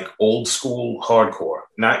be like old school hardcore,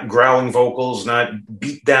 not growling vocals, not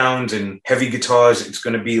beat downs and heavy guitars. It's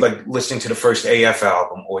going to be like listening to the first AF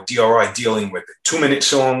album or DRI Dealing With It. 2-minute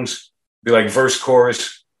songs, be like verse,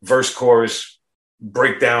 chorus,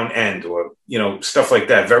 breakdown, end, or, you know, stuff like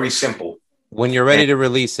that. Very simple. When you're ready to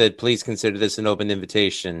release it, please consider this an open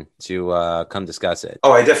invitation to come discuss it.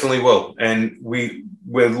 Oh, I definitely will. And we're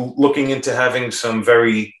looking into having some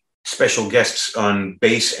very special guests on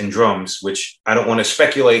bass and drums, which I don't want to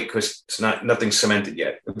speculate because it's nothing cemented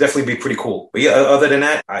yet. It'll definitely be pretty cool. But yeah, other than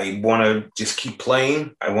that, I want to just keep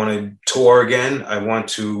playing. I want to tour again. I want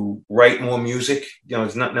to write more music. You know,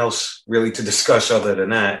 there's nothing else really to discuss other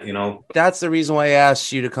than that, you know. That's the reason why I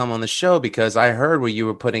asked you to come on the show, because I heard what you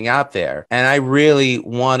were putting out there and I really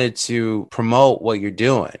wanted to promote what you're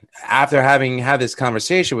doing. After having had this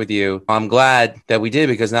conversation with you, I'm glad that we did,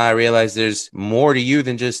 because now I realize there's more to you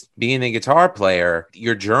than just being a guitar player,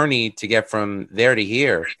 your journey to get from there to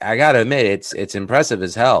here, I gotta admit, it's impressive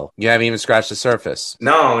as hell. You haven't even scratched the surface.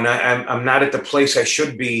 No, and I'm not at the place I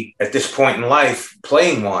should be at this point in life,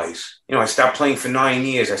 playing wise. I stopped playing for 9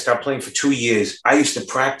 years. I stopped playing for 2 years. I used to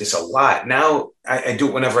practice a lot. Now I do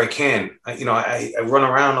it whenever I can. I run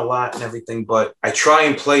around a lot and everything, but I try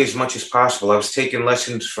and play as much as possible. I was taking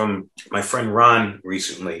lessons from my friend Ron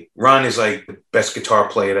recently. Ron is like the best guitar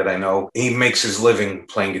player that I know. He makes his living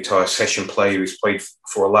playing guitar, session player. He's played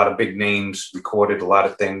for a lot of big names, recorded a lot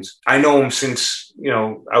of things. I know him since,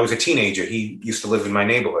 I was a teenager. He used to live in my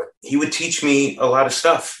neighborhood. He would teach me a lot of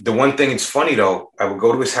stuff. The one thing, it's funny though, I would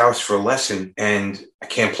go to his house for a lesson and I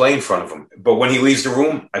can't play in front of him. But when he leaves the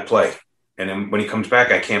room, I play. And then when he comes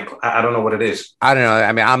back, I can't. I don't know what it is. I don't know.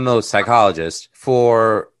 I mean, I'm no psychologist.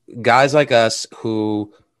 For guys like us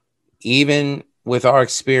who, even with our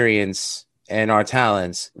experience and our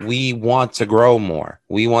talents, we want to grow more.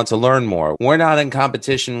 We want to learn more. We're not in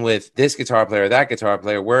competition with this guitar player, that guitar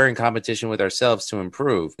player. We're in competition with ourselves to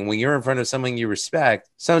improve. And when you're in front of someone you respect,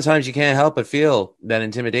 sometimes you can't help but feel that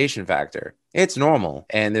intimidation factor. It's normal,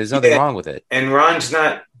 and there's nothing wrong with it. And Ron's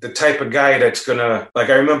not the type of guy that's gonna, like,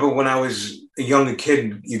 I remember when I was a younger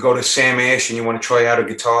kid, you go to Sam Ash and you want to try out a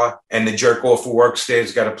guitar, and the jerk off who works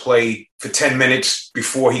there's got to play for 10 minutes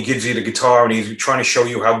before he gives you the guitar, and he's trying to show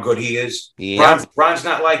you how good he is. Yeah. Ron's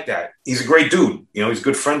not like that. He's a great dude. He's a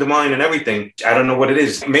good friend of mine and everything. I don't know what it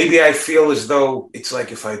is. Maybe I feel as though it's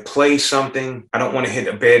like if I play something, I don't want to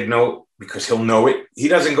hit a bad note because he'll know it. He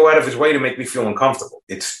doesn't go out of his way to make me feel uncomfortable.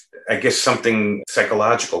 It's, I guess, something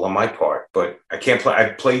psychological on my part, but I can't play.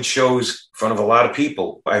 I've played shows in front of a lot of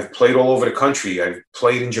people. I've played all over the country. I've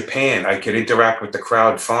played in Japan. I could interact with the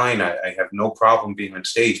crowd fine. I have no problem being on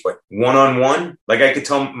stage, but one-on-one, like I could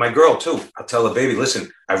tell my girl too. I'll tell her, baby,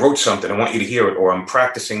 listen, I wrote something. I want you to hear it, or I'm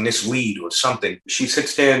practicing this lead or something. She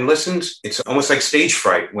sits there and listens. It's almost like stage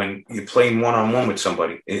fright when you're playing one-on-one with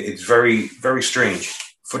somebody. It's very, very strange.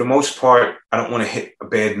 For the most part, I don't want to hit a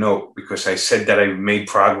bad note because I said that I made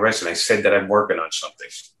progress and I said that I'm working on something.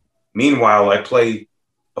 Meanwhile, I play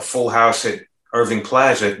a full house at Irving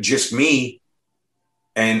Plaza, just me,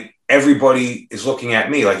 and everybody is looking at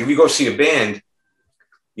me. Like if you go see a band,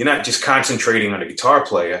 you're not just concentrating on a guitar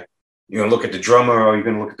player. You're going to look at the drummer, or you're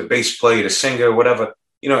going to look at the bass player, the singer, whatever.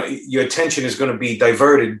 Your attention is going to be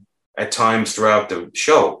diverted at times throughout the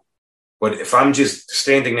show. But if I'm just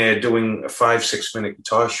standing there doing a 5-6 minute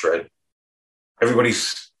guitar shred,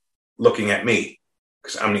 everybody's looking at me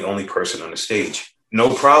because I'm the only person on the stage.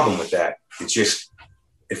 No problem with that. It's just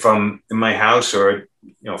if I'm in my house or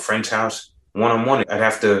a friend's house, one-on-one, I'd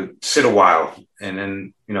have to sit a while and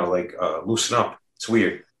then loosen up. It's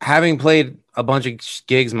weird. Having played a bunch of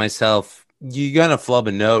gigs myself, you're gonna flub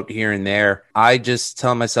a note here and there. I just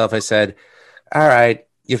tell myself, I said, all right,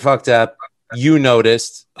 you fucked up. You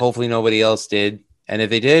noticed. Hopefully nobody else did. And if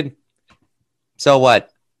they did, so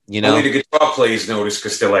what? Only the guitar players notice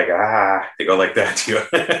because they're like, they go like that to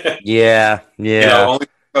you. Yeah.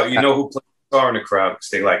 Who plays guitar in the crowd because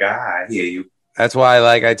they're like, I hear you. That's why,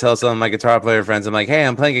 I tell some of my guitar player friends, I'm like, hey,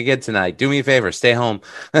 I'm playing a gig tonight. Do me a favor, stay home.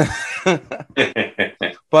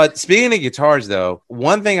 But speaking of guitars, though,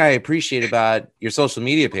 one thing I appreciate about your social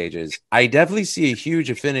media pages, I definitely see a huge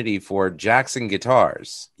affinity for Jackson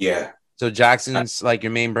guitars. Yeah. So Jackson's like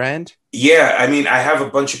your main brand? Yeah. I mean, I have a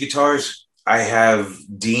bunch of guitars. I have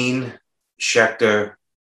Dean, Schecter,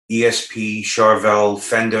 ESP, Charvel,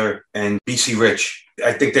 Fender, and BC Rich.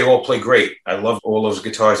 I think they all play great. I love all those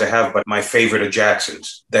guitars I have, but my favorite are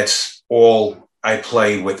Jackson's. That's all I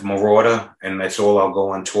play with Marauder, and that's all I'll go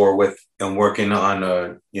on tour with. I'm working on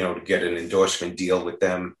to get an endorsement deal with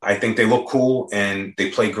them. I think they look cool and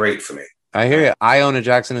they play great for me. I hear you. I own a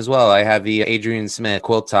Jackson as well. I have the Adrian Smith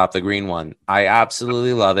quilt top, the green one. I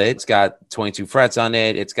absolutely love it. It's got 22 frets on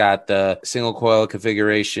it. It's got the single coil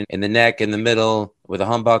configuration in the neck, in the middle, with a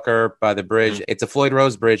humbucker by the bridge. Mm-hmm. It's a Floyd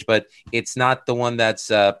Rose bridge, but it's not the one that's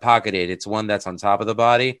pocketed. It's one that's on top of the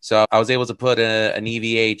body. So I was able to put an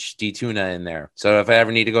EVH detuna in there. So if I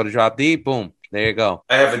ever need to go to drop D, boom, there you go.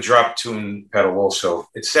 I have a drop tune pedal also.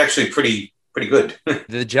 It's actually pretty good.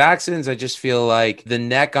 The Jacksons, I just feel like the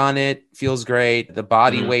neck on it feels great. The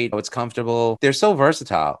body weight, it's comfortable. They're so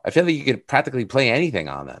versatile. I feel like you could practically play anything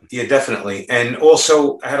on them. Yeah, definitely. And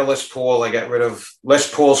also, I had a Les Paul. I got rid of.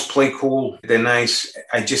 Les Pauls play cool. They're nice.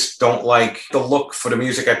 I just don't like the look for the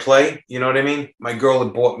music I play. You know what I mean? My girl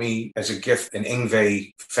had bought me as a gift an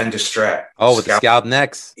Yngwie Fender Strat. Oh, with the scalp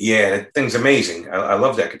necks? Yeah, that thing's amazing. I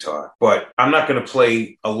love that guitar. But I'm not going to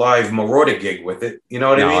play a live Marauder gig with it. You know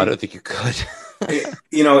what I mean? No, I don't think you could.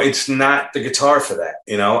 It's not the guitar for that.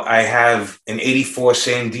 I have an 84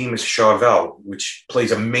 San Dimas Charvel, which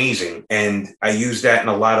plays amazing. And I use that in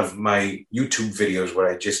a lot of my YouTube videos where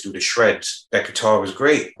I just do the shreds. That guitar was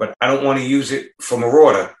great, but I don't want to use it for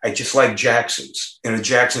Marauder. I just like Jacksons.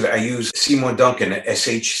 Jacksons, I use Seymour Duncan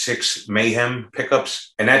SH6 Mayhem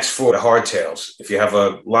pickups, and that's for the hardtails. If you have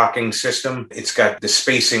a locking system, it's got the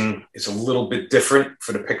spacing. It's a little bit different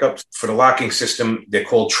for the pickups. For the locking system, they're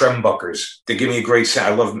called trembuckers. They give me a great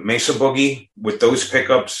sound. I love Mesa Boogie with those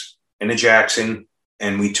pickups and the Jackson,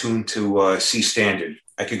 and we tune to C standard.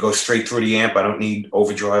 I could go straight through the amp. I don't need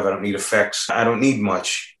overdrive. I don't need effects. I don't need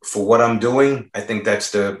much. For what I'm doing, I think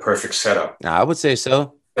that's the perfect setup. I would say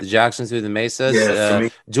so. The Jackson through the Mesas, for me,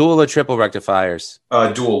 dual or triple rectifiers?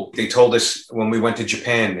 Dual. They told us when we went to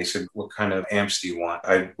Japan, they said, what kind of amps do you want?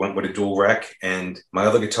 I went with a dual rec, and my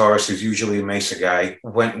other guitarist, who's usually a Mesa guy,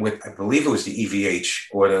 went with, I believe it was the EVH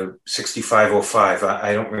or the 6505.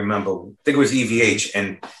 I don't remember. I think it was EVH,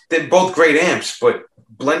 and they're both great amps, but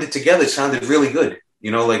blended together sounded really good.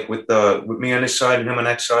 Like with me on this side and him on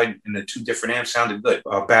that side, and the two different amps sounded good.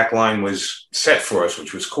 Our back line was set for us,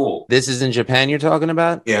 which was cool. This is in Japan you're talking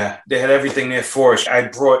about? Yeah, they had everything there for us. I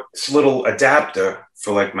brought this little adapter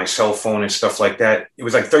for like my cell phone and stuff like that. It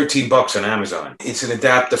was like $13 on Amazon. It's an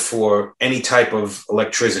adapter for any type of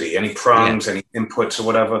electricity, any prongs, any inputs or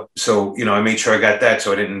whatever. So, I made sure I got that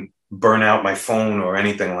so I didn't burn out my phone or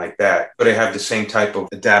anything like that. But I have the same type of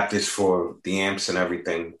adapters for the amps and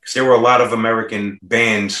everything. Because there were a lot of American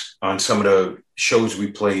bands on some of the shows we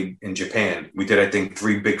played in Japan. We did, I think,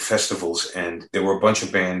 3 big festivals, and there were a bunch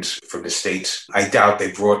of bands from the States. I doubt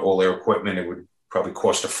they brought all their equipment. It would probably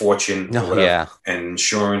cost a fortune and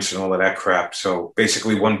insurance and all of that crap. So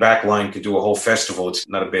basically one back line could do a whole festival. It's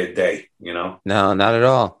not a bad day, No, not at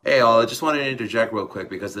all. Hey, all, I just wanted to interject real quick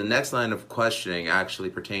because the next line of questioning actually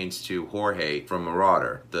pertains to Jorge from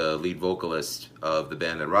Marauder, the lead vocalist of the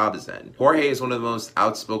band that Rob is in. Jorge is one of the most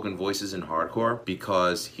outspoken voices in hardcore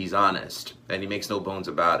because he's honest and he makes no bones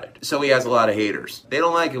about it. So he has a lot of haters. They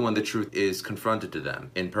don't like it when the truth is confronted to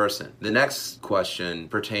them in person. The next question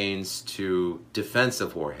pertains to defense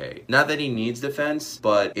of Jorge. Not that he needs defense,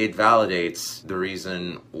 but it validates the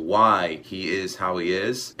reason why he is how he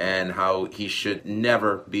is and how he should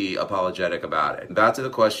never be apologetic about it. Back to the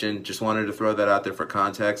question, just wanted to throw that out there for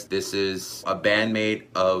context. This is a bandmate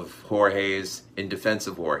of Jorge's in defense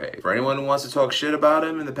of Jorge. For anyone who wants to talk shit about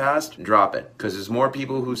him in the past, drop it. Because there's more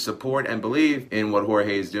people who support and believe in what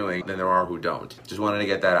Jorge is doing than there are who don't. Just wanted to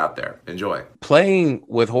get that out there. Enjoy. Playing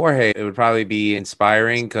with Jorge, it would probably be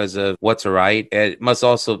inspiring because of what's right. It must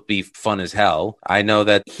also be fun as hell. I know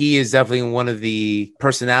that he is definitely one of the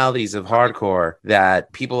personalities of hardcore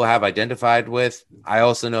that people have identified with. I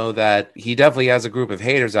also know that he definitely has a group of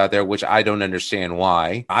haters out there, which I don't understand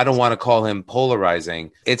why. I don't want to call him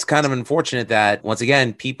polarizing. It's kind of unfortunate that once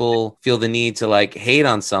again, people feel the need to hate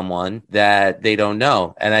on someone that they don't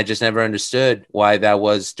know. And I just never understood why that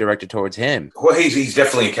was directed towards him. Jorge, he's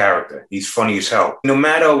definitely a character. He's funny as hell. No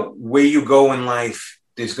matter where you go in life,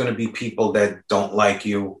 there's going to be people that don't like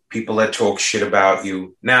you, people that talk shit about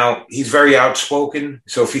you. Now, he's very outspoken.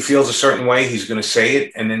 So if he feels a certain way, he's going to say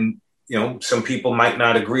it. And then some people might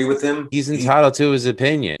not agree with him. He's entitled to his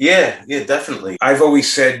opinion. Yeah, definitely. I've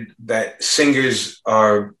always said that singers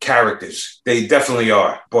are characters. They definitely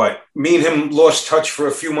are. But me and him lost touch for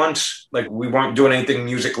a few months. We weren't doing anything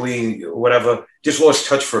musically or whatever. Just lost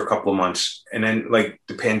touch for a couple of months. And then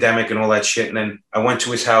the pandemic and all that shit. And then I went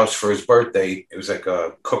to his house for his birthday. It was like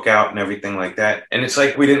a cookout and everything like that. And it's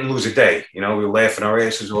we didn't lose a day. We were laughing our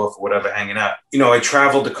asses off or whatever, hanging out. I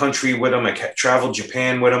traveled the country with him. I traveled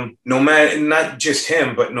Japan with him. No matter, not just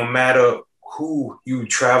him, but no matter who you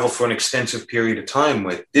travel for an extensive period of time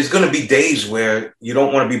with, there's going to be days where you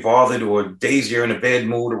don't want to be bothered or days you're in a bad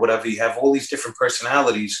mood or whatever. You have all these different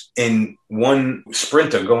personalities in one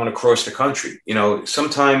sprinter going across the country.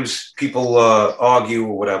 Sometimes people argue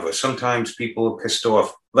or whatever. Sometimes people are pissed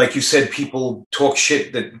off. Like you said, people talk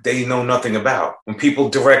shit that they know nothing about. When people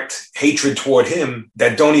direct hatred toward him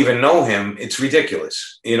that don't even know him, it's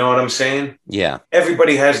ridiculous. You know what I'm saying? Yeah.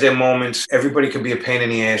 Everybody has their moments. Everybody can be a pain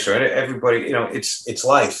in the ass, or everybody, it's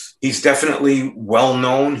life. He's definitely well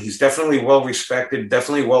known. He's definitely well respected,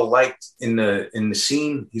 definitely well liked in the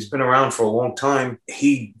scene. He's been around for a long time.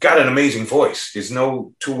 He got an amazing voice. There's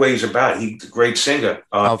no two ways about it. He's a great singer.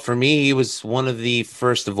 For me, he was one of the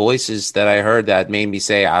first voices that I heard that made me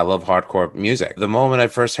say, I love hardcore music. The moment I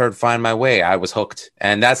first heard Find My Way, I was hooked.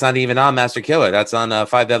 And that's not even on Master Killer. That's on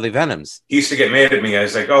Five Deadly Venoms. He used to get mad at me. I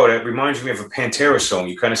was like, oh, that reminds me of a Pantera song.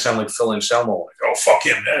 You kind of sound like Phil Anselmo. Oh, fuck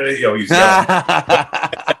him.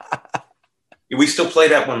 He's We still play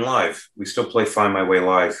that one live. We still play Find My Way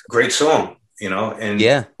live. Great song,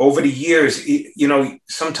 and over the years,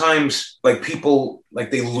 sometimes like people,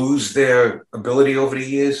 like they lose their ability over the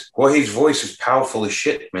years. Jorge's voice is powerful as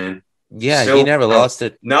shit, man. Yeah, he never lost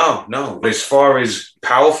it. No. As far as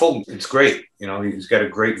powerful, it's great. He's got a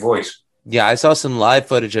great voice. Yeah, I saw some live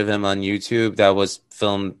footage of him on YouTube that was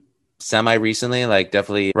filmed semi-recently, like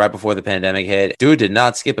definitely right before the pandemic hit. Dude did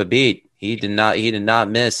not skip a beat. He did not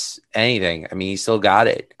miss anything. I mean, he still got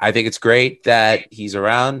it. I think it's great that he's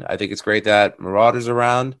around. I think it's great that Marauder's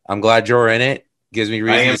around. I'm glad you're in it. Gives me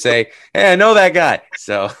reason to say, hey, I know that guy.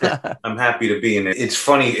 So I'm happy to be in it. It's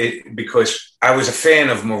funny because I was a fan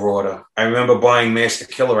of Marauder. I remember buying Master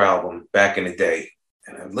Killer album back in the day.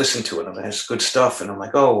 And I listened to it. I'm like, that's good stuff. And I'm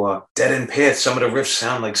like, Dead End Path. Some of the riffs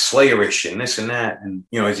sound like Slayerish and this and that. And,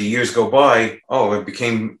 as the years go by, I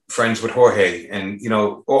became friends with Jorge. And,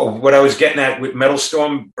 what I was getting at with Metal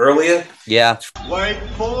Storm earlier. Yeah. Wait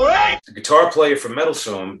for it. The guitar player for Metal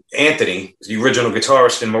Storm, Anthony, is the original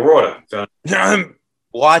guitarist in Marauder.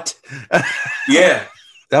 What? Yeah.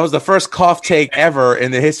 That was the first cough take ever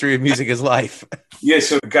in the history of Music is Life. Yeah,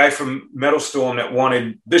 so the guy from Metal Storm that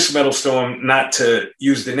wanted this Metal Storm not to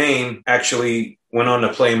use the name actually went on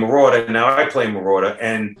to play Marauder. Now I play Marauder.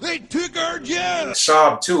 And they took our job.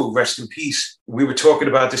 Saab, too, rest in peace. We were talking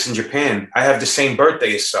about this in Japan. I have the same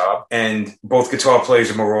birthday as Saab, and both guitar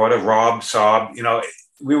players are Marauder, Rob, Saab,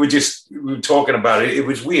 we were talking about it. It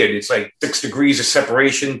was weird. It's like 6 degrees of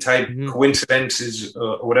separation type coincidences,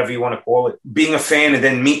 or whatever you want to call it. Being a fan and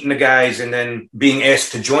then meeting the guys and then being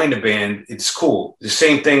asked to join the band, it's cool. The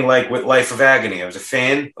same thing like with Life of Agony. I was a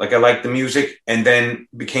fan, like I liked the music, and then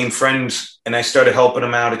became friends, and I started helping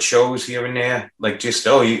them out at shows here and there. Like just,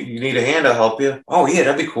 you need a hand, I'll help you. Oh yeah,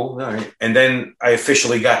 that'd be cool. All right. And then I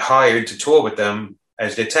officially got hired to tour with them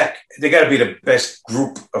as their tech. They got to be the best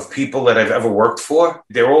group of people that I've ever worked for.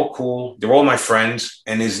 They're all cool. They're all my friends.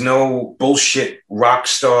 And there's no bullshit rock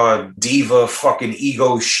star diva fucking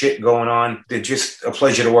ego shit going on. They're just a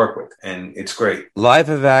pleasure to work with. And it's great. Life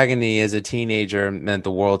of Agony as a teenager meant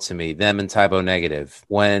the world to me. Them and Typo Negative.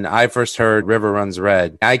 When I first heard River Runs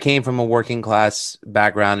Red, I came from a working class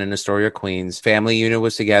background in Astoria, Queens. Family unit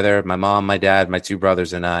was together. My mom, my dad, my 2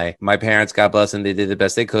 brothers, and I. My parents, God bless them, they did the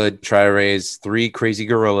best they could. Try to raise 3 crazy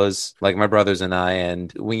gorillas like my brothers and I.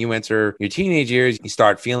 And when you enter your teenage years, you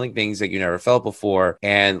start feeling things that you never felt before.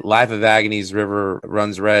 And Life of Agony's River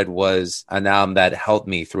Runs Red was an album that helped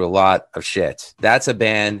me through a lot of shit. That's a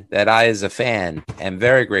band that I, as a fan, am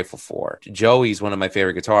very grateful for. Joey's one of my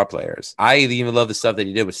favorite guitar players. I even love the stuff that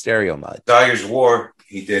he did with Stereo Mud. Dyer's War,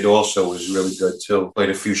 he did also, was really good too.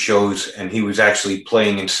 Played a few shows, and he was actually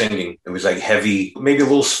playing and singing. It was like heavy, maybe a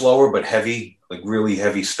little slower, but heavy. Like really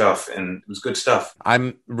heavy stuff, and it was good stuff.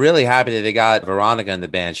 I'm really happy that they got Veronica in the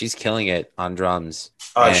band. She's killing it on drums.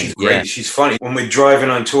 She's great. Yeah. She's funny. When we're driving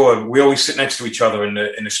on tour, we always sit next to each other in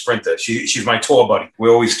the Sprinter. She's my tour buddy.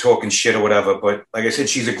 We're always talking shit or whatever. But like I said,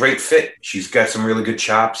 she's a great fit. She's got some really good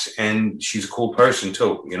chops, and she's a cool person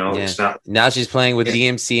too. It's not. Now she's playing with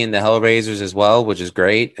DMC and the Hellraisers as well, which is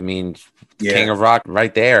great. I mean, King of Rock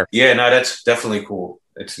right there. Yeah, no, that's definitely cool.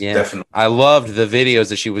 It's definitely. I loved the videos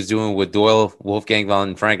that she was doing with Doyle, Wolfgang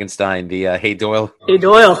von Frankenstein. The Hey Doyle. Hey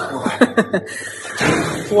Doyle.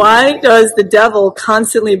 Why does the devil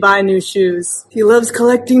constantly buy new shoes? He loves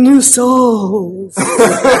collecting new souls.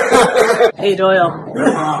 Hey Doyle.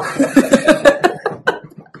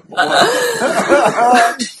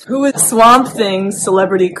 Who is Swamp Thing's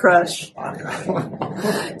celebrity crush?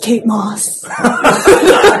 Kate Moss.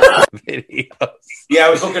 Videos. Yeah, I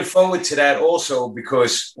was looking forward to that also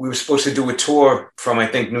because we were supposed to do a tour from, I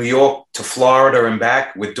think, New York to Florida and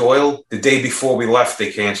back with Doyle. The day before we left, they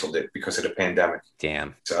canceled it because of the pandemic.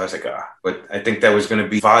 Damn. So I was like, But I think that was going to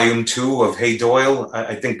be volume 2 of Hey Doyle.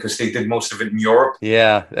 I think because they did most of it in Europe.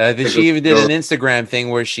 Yeah. She even did an Instagram thing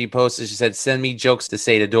where she posted, she said, send me jokes to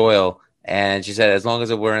say to Doyle. And she said, as long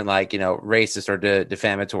as it weren't like, racist or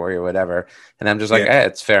defamatory or whatever. And I'm just like,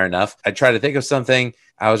 it's fair enough. I tried to think of something.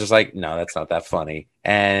 I was just like, no, that's not that funny.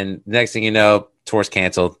 And next thing you know, tour's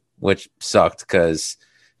canceled, which sucked because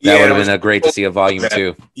that would have been great to see a volume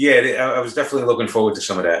 2. Yeah, I was definitely looking forward to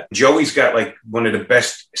some of that. Joey's got like one of the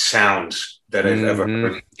best sounds that I've ever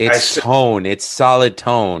heard. It's tone. It's solid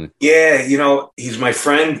tone. Yeah, he's my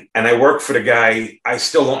friend, and I work for the guy. I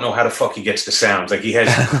still don't know how the fuck he gets the sounds. Like he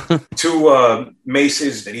has 2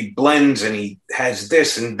 maces that he blends, and he has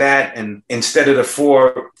this and that. And instead of the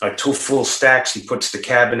 4, 2 full stacks, he puts the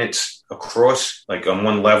cabinets across, like on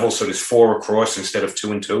one level. So there's 4 across instead of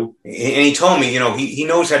 2 and 2. And he told me, he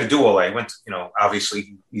knows how to do all that. He went,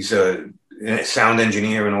 obviously he's a sound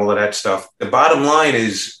engineer and all of that stuff. The bottom line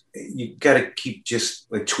is, you got to keep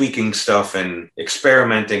just like tweaking stuff and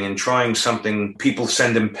experimenting and trying something. People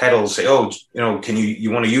send him pedals, say, oh, can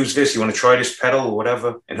you want to use this? You want to try this pedal or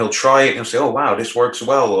whatever? And he'll try it and he'll say, oh, wow, this works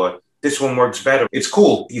well. Or this one works better. It's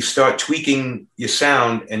cool. You start tweaking your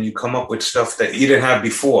sound and you come up with stuff that you didn't have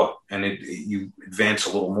before, and you advance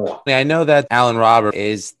a little more. I know that Alan Robert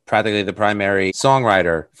is practically the primary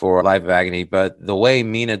songwriter for Life of Agony, but the way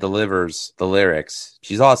Mina delivers the lyrics,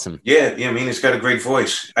 she's awesome. Yeah, Mina's got a great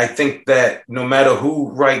voice. I think that no matter who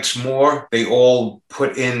writes more, they all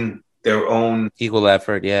put in their own equal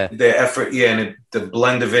effort, and the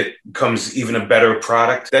blend of it becomes even a better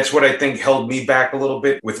product. That's what I think held me back a little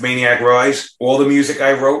bit with Maniac Rise. All the music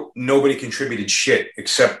I wrote, nobody contributed shit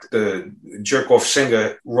except the jerk-off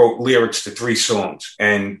singer wrote lyrics to 3 songs,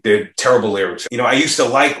 and they're terrible lyrics. I used to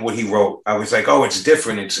like what he wrote. I was like, oh, it's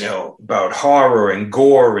different. It's about horror and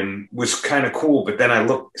gore, and was kind of cool. But then I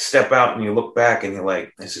step out and you look back and you're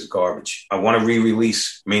like, this is garbage. I want to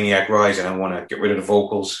re-release Maniac Rise, and I want to get rid of the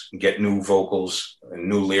vocals and get new vocals and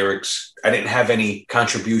new lyrics. I didn't have any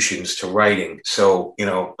contributions to writing. So,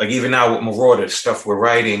 like even now with Marauder, stuff we're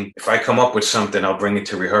writing, if I come up with something, I'll bring it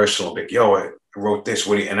to rehearsal and be like, yo, I wrote this.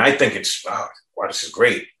 And I think it's, wow, this is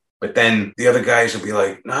great. But then the other guys will be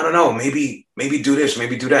like, no, maybe do this,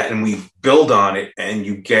 maybe do that. And we build on it, and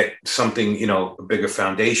you get something, a bigger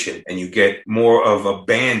foundation, and you get more of a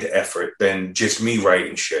band effort than just me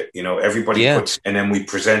writing shit. Everybody puts, and then we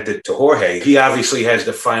present it to Jorge. He obviously has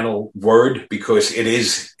the final word because it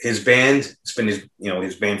is his band. It's been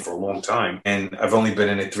his band for a long time. And I've only been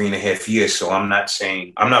in it 3.5 years. So I'm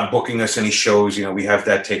not booking us any shows. We have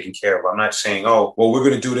that taken care of. I'm not saying, oh, well, we're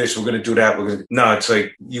going to do this, we're going to do that. No, it's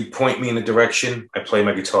like you point me in a direction, I play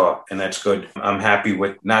my guitar, and that's good. I'm happy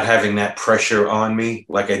with not having that pressure on me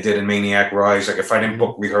like I did in Maniac Rise. Like if I didn't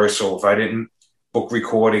book rehearsal, if I didn't book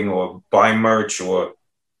recording or buy merch or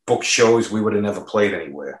book shows, we would have never played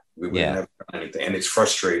anywhere. We would have never done anything. And it's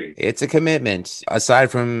frustrating. It's a commitment.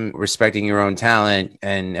 Aside from respecting your own talent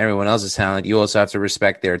and everyone else's talent, you also have to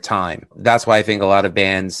respect their time. That's why I think a lot of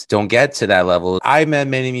bands don't get to that level. I've met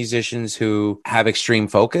many musicians who have extreme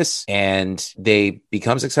focus and they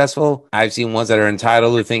become successful. I've seen ones that are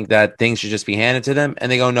entitled who think that things should just be handed to them,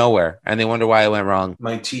 and they go nowhere and they wonder why it went wrong.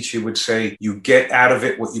 My teacher would say, you get out of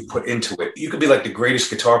it what you put into it. You could be like the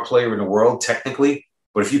greatest guitar player in the world, technically,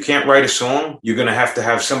 but if you can't write a song, you're going to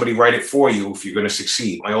have somebody write it for you if you're going to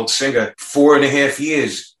succeed. My old singer, 4.5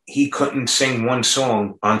 years, he couldn't sing one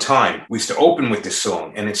song on time. We used to open with this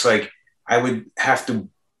song, and it's like I would have to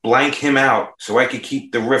blank him out so I could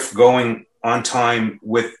keep the riff going on time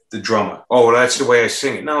with the drummer. Oh, well, that's the way I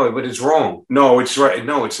sing it. No, but it's wrong. No, it's right.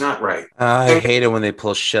 No, it's not right. I hate it when they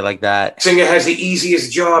pull shit like that. Singer has the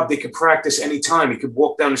easiest job. They could practice anytime. He could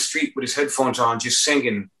walk down the street with his headphones on, just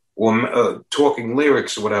singing or talking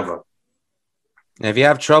lyrics or whatever. And if you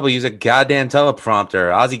have trouble, use a goddamn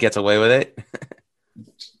teleprompter. Ozzy gets away with it.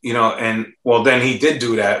 Then he did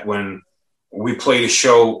do that when we played a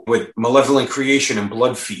show with Malevolent Creation and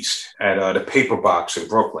Blood Feast at the Paper Box in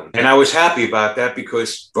Brooklyn. And I was happy about that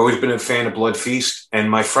because I've always been a fan of Blood Feast,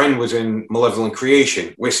 and my friend was in Malevolent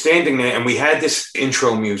Creation. We're standing there, and we had this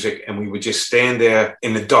intro music, and we would just stand there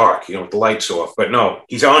in the dark, with the lights off. But no,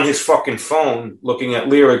 he's on his fucking phone looking at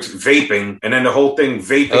lyrics, vaping, and then the whole thing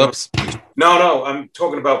vaping. Oops. No, I'm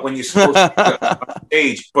talking about when you're supposed to be on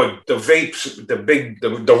stage, but the vapes,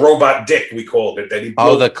 the robot dick, we called it, that he blew.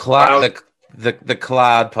 Oh, the cloud. The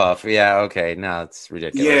cloud puff. Yeah, okay. No, it's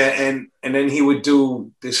ridiculous. Yeah, and then he would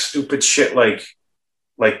do this stupid shit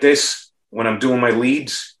like this when I'm doing my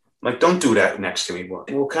leads. Like, don't do that next to me.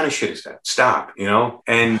 What kind of shit is that? Stop,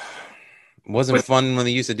 And it wasn't fun when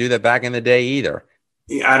they used to do that back in the day either.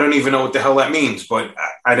 I don't even know what the hell that means, but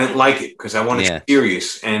I didn't like it because I wanted to be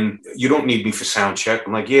serious. And you don't need me for sound check.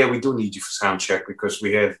 I'm like, yeah, we do need you for sound check because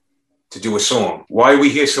we have to do a song. Why are we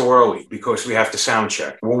here so early? Because we have to sound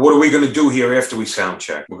check. Well, what are we going to do here after we sound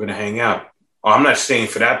check? We're going to hang out. Oh, I'm not staying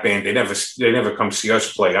for that band. They never come see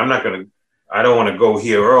us play. I don't want to go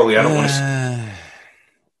here early. I don't want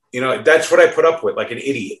to, that's what I put up with, like an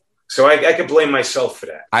idiot. So I could blame myself for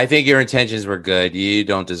that. I think your intentions were good. You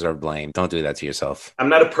don't deserve blame. Don't do that to yourself. I'm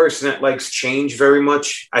not a person that likes change very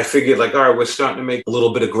much. I figured all right, we're starting to make a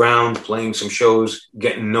little bit of ground, playing some shows,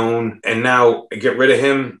 getting known. And now I get rid of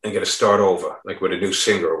him and get to start over, like with a new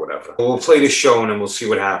singer or whatever. We'll play this show and then we'll see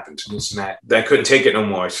what happens. And this and that. I couldn't take it no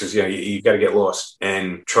more. He says, you got to get lost.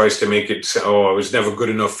 And tries to make it, I was never good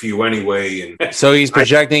enough for you anyway. And so he's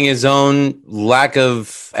projecting his own lack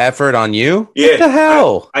of effort on you? Yeah. What the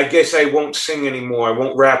hell? I guess I won't sing anymore. I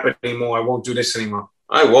won't rap anymore. I won't do this anymore.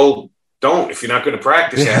 All right, well, don't if you're not going to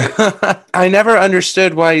practice at it. I never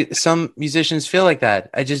understood why some musicians feel like that.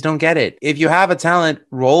 I just don't get it. If you have a talent,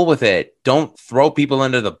 roll with it. Don't throw people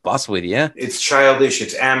under the bus with you. It's childish.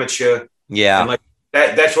 It's amateur. Yeah. And like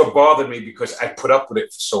that's what bothered me because I put up with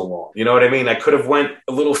it for so long. You know what I mean? I could have went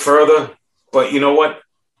a little further, but you know what?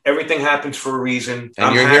 Everything happens for a reason.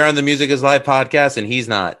 And you're here on the Music is Live podcast, and he's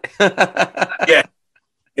not. Yeah.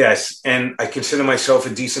 Yes. And I consider myself a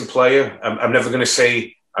decent player. I'm never going to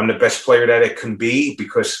say I'm the best player that it can be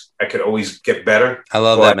because I could always get better. I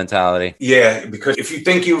love that mentality. Yeah, because if you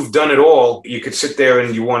think you've done it all, you could sit there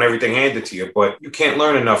and you want everything handed to you, but you can't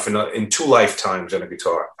learn enough in 2 lifetimes on a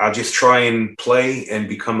guitar. I'll just try and play and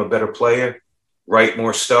become a better player, write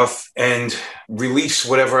more stuff, and release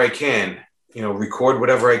whatever I can, record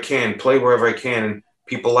whatever I can, play wherever I can. And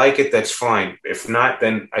people like it, that's fine. If not,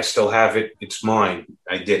 then I still have it. It's mine.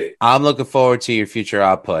 I did it. I'm looking forward to your future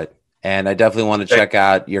output. And I definitely want to check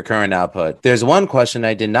out your current output. There's one question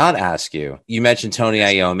I did not ask you. You mentioned Tony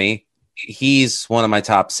Iommi. He's one of my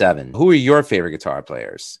top 7. Who are your favorite guitar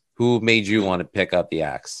players? Who made you want to pick up the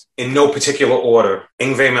axe? In no particular order.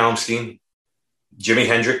 Yngwie Malmsteen, Jimi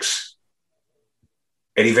Hendrix,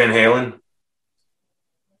 Eddie Van Halen,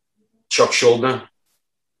 Chuck Schuldiner,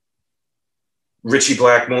 Richie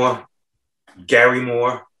Blackmore, Gary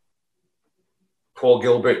Moore, Paul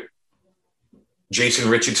Gilbert, Jason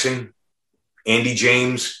Richardson, Andy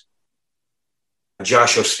James,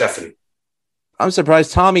 Josh O'Stephen. I'm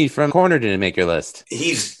surprised Tommy from Corner didn't make your list.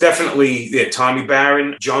 He's definitely Tommy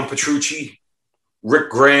Barron, John Petrucci, Rick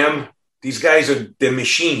Graham. These guys they're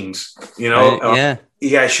machines, Yeah.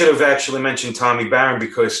 I should have actually mentioned Tommy Barron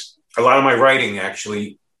because a lot of my writing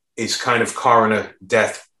actually is kind of coroner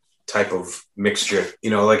death type of mixture.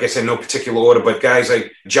 Like I said, no particular order, but guys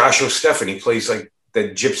like Josh O'Stephen, he plays like the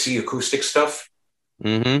gypsy acoustic stuff.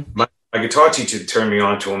 Mm-hmm. My guitar teacher turned me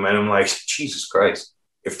on to him, and I'm like, Jesus Christ,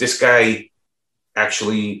 if this guy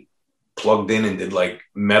actually plugged in and did like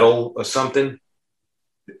metal or something,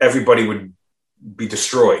 everybody would be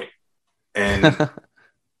destroyed. And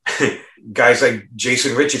guys like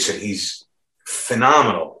Jason Richardson, he's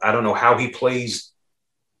phenomenal. I don't know how he plays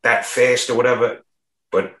that fast or whatever,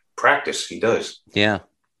 but practice, he does. Yeah.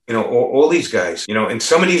 All these guys, and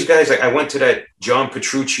some of these guys, like I went to that John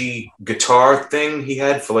Petrucci guitar thing he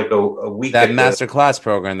had for like a week. That master class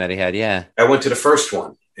program that he had, yeah. I went to the first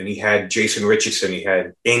one, and he had Jason Richardson, he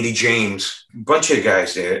had Andy James, a bunch of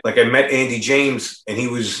guys there. Like I met Andy James, and he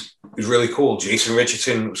was really cool. Jason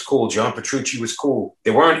Richardson was cool. John Petrucci was cool.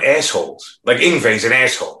 They weren't assholes. Like Yngwie's an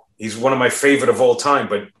asshole. He's one of my favorite of all time,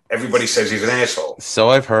 but everybody says he's an asshole.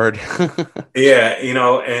 So I've heard. Yeah,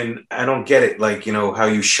 and I don't get it. Like, how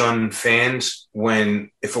you shun fans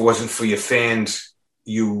when if it wasn't for your fans,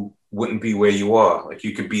 you wouldn't be where you are. Like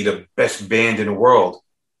you could be the best band in the world.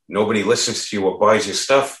 Nobody listens to you or buys your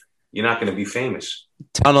stuff. You're not going to be famous.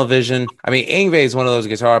 Tunnel vision. I mean, Yngwie is one of those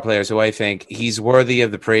guitar players who I think he's worthy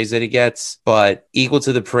of the praise that he gets, but equal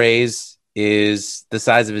to the praise is the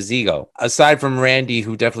size of his ego. Aside from Randy,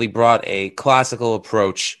 who definitely brought a classical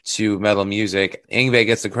approach to metal music, Yngwie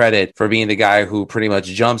gets the credit for being the guy who pretty much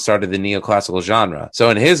jump-started the neoclassical genre. So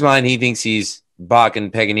in his mind, he thinks he's Bach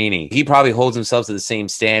and Paganini. He probably holds himself to the same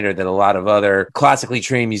standard that a lot of other classically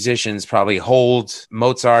trained musicians probably hold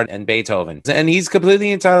Mozart and Beethoven. And he's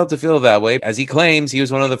completely entitled to feel that way. As he claims, he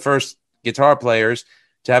was one of the first guitar players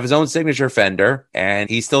to have his own signature Fender, and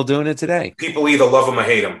he's still doing it today. People either love him or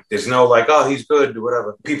hate him. There's no like, oh, he's good or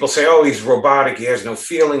whatever. People say, oh, he's robotic. He has no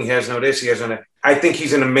feeling. He has no this. He has no that. I think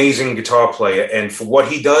he's an amazing guitar player. And for what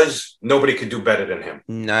he does, nobody could do better than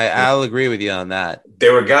him. I'll agree with you on that.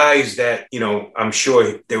 There are guys that, I'm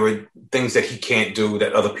sure there were things that he can't do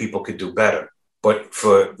that other people could do better. But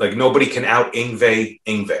for like, nobody can out Yngwie.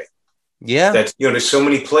 Yeah. That's, there's so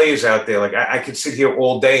many players out there. Like I could sit here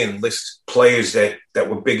all day and list players that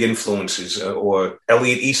were big influences or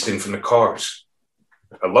Elliot Easton from the Cars.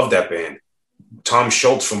 I love that band. Tom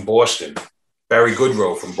Schultz from Boston, Barry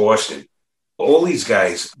Goodrow from Boston. All these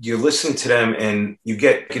guys, you listen to them and you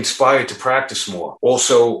get inspired to practice more.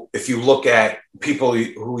 Also, if you look at people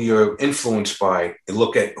who you're influenced by and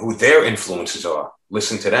look at who their influences are,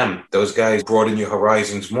 listen to them. Those guys broaden your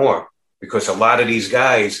horizons more. Because a lot of these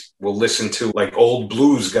guys will listen to like old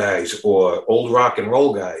blues guys or old rock and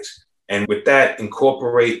roll guys. And with that,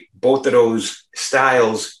 incorporate both of those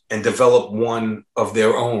styles and develop one of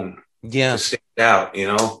their own. Yeah. To stand out,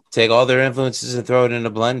 Take all their influences and throw it in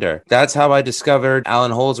a blender. That's how I discovered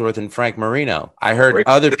Alan Holdsworth and Frank Marino. I heard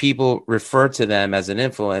other people refer to them as an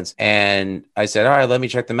influence, and I said, all right, let me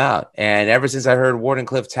check them out. And ever since I heard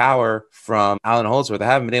Wardenclyffe Tower from Alan Holdsworth, I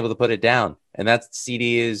haven't been able to put it down. And that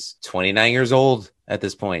CD is 29 years old. at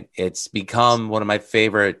this point. It's become one of my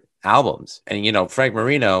favorite albums. And, you know, Frank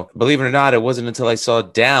Marino, believe it or not, it wasn't until I saw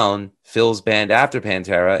Down, Phil's band after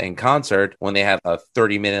Pantera, in concert when they had a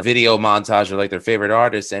 30-minute video montage of like their favorite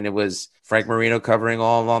artists. And it was Frank Marino covering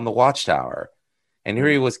All Along the Watchtower. And here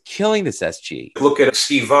he was killing this SG. Look at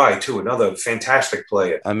Steve Vai, too, another fantastic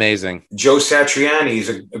player. Amazing. Joe Satriani is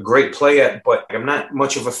a great player, but I'm not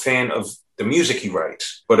much of a fan of the music he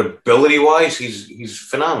writes. But ability-wise, he's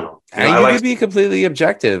phenomenal. And you can be completely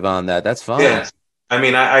objective on that. That's fine. Yeah. I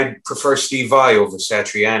mean, I prefer Steve Vai over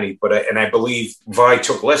Satriani, but I believe Vai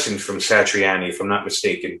took lessons from Satriani, if I'm not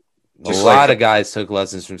mistaken. A lot of guys took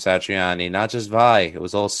lessons from Satriani, not just Vi. It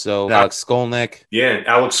was also Alex Skolnick. Yeah,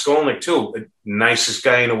 Alex Skolnick, too. Nicest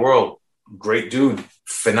guy in the world. Great dude.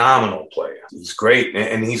 Phenomenal player. He's great,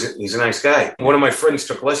 and he's a nice guy. One of my friends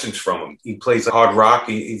took lessons from him. He plays hard rock.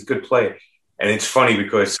 He's a good player. And it's funny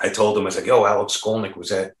because I told him, I was like, yo, Alex Skolnick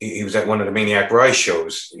was at one of the Maniac Rise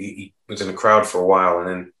shows. He was in the crowd for a while, and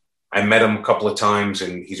then I met him a couple of times,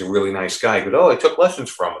 and he's a really nice guy. But, I took lessons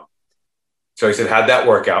from him. So I said, how'd that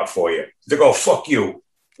work out for you? They go, fuck you.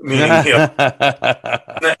 Meaning,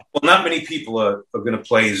 not many people are going to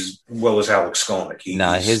play as well as Alex Skolnick.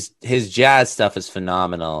 His jazz stuff is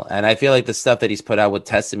phenomenal. And I feel like the stuff that he's put out with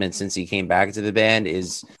Testament since he came back to the band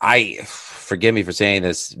is, forgive me for saying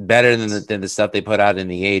this, better than the stuff they put out in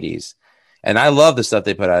the 80s. And I love the stuff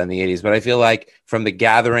they put out in the 80s, but I feel like from The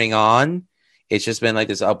Gathering on, it's just been like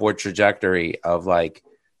this upward trajectory of like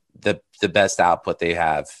the best output they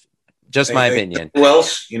have. Just my opinion. Who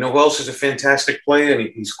else? You know who else is a fantastic player and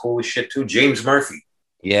he's cool as shit too? James Murphy.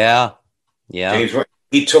 Yeah. James Murphy.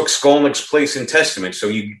 He took Skolnick's place in Testament, so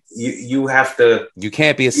you have to. You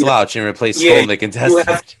can't be a slouch and replace Skolnick in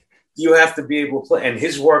Testament. You have to be able to play, and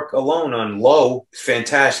his work alone on Low is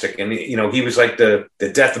fantastic. And he was like the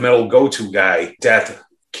death metal go-to guy. Death,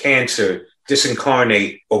 Cancer,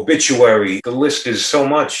 Disincarnate, Obituary. The list is so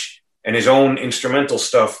much, and his own instrumental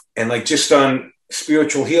stuff, and like just on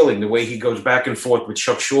Spiritual Healing, the way he goes back and forth with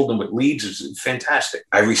Chuck Schuldin with leads is fantastic.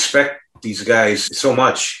 I respect these guys so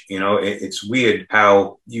much. It's weird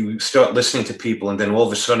how you start listening to people and then all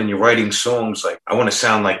of a sudden you're writing songs like, I want to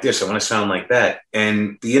sound like this, I want to sound like that.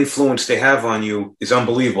 And the influence they have on you is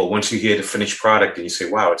unbelievable once you hear the finished product and you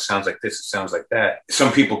say, wow, it sounds like this, it sounds like that.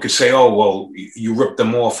 Some people could say, oh, well, you ripped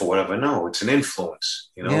them off or whatever. No, it's an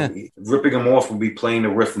influence. Ripping them off would be playing the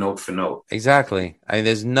riff note for note. Exactly.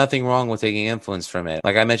 There's nothing wrong with taking influence from it.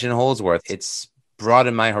 Like I mentioned Holdsworth, it's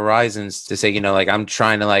broadened my horizons to say, like I'm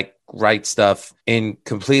trying to write stuff in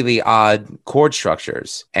completely odd chord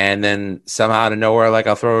structures. And then somehow out of nowhere,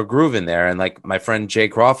 I'll throw a groove in there. And my friend Jay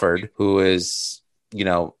Crawford, who is,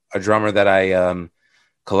 a drummer that I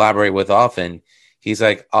collaborate with often, he's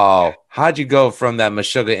like, oh, how'd you go from that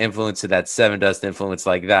Meshuggah influence to that Seven Dust influence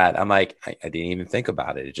like that? I'm like, I didn't even think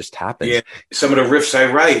about it. It just happened. Yeah. Some of the riffs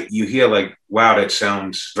I write, you hear wow, that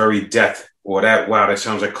sounds very Death. Or wow, that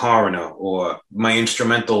sounds like Coroner. Or my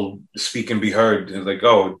instrumental Speak and Be Heard.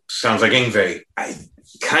 Oh, it sounds like Ingve. I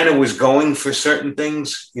kind of was going for certain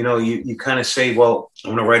things. You kind of say, well,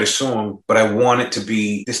 I'm going to write a song, but I want it to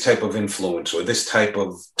be this type of influence or this type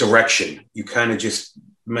of direction. You kind of just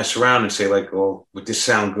mess around and say well, would this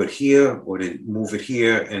sound good here? Would it move it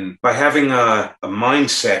here? And by having a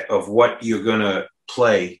mindset of what you're going to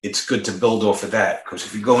play, it's good to build off of that. Because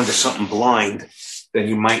if you go into something blind, then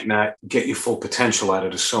you might not get your full potential out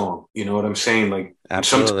of the song. You know what I'm saying?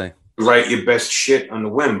 Absolutely. You write your best shit on the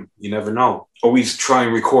whim. You never know. Always try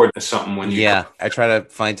and record something when you... Yeah, I try to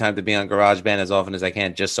find time to be on GarageBand as often as I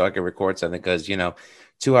can just so I can record something because,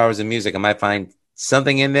 2 hours of music, I might find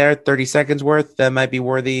something in there, 30 seconds worth, that might be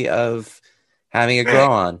worthy of having it grow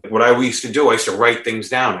on. What I used to do, I used to write things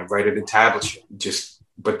down. I'd write it in tablets.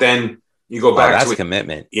 But then... You go back to it. That's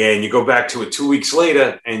commitment. Yeah, and you go back to it 2 weeks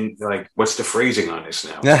later, and you're like, what's the phrasing on this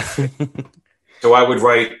now? So I would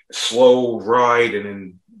write slow ride and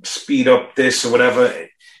then speed up this or whatever.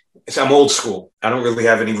 I'm old school. I don't really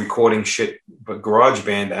have any recording shit, but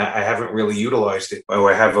GarageBand, I haven't really utilized it.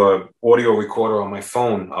 I have a audio recorder on my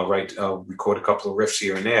phone. I'll record a couple of riffs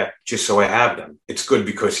here and there just so I have them. It's good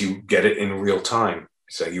because you get it in real time.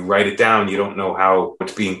 So you write it down, you don't know how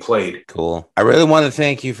it's being played. Cool. I really want to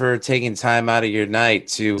thank you for taking time out of your night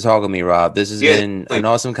to talk with me, Rob. This has been an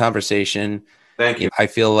awesome conversation. Thank you. I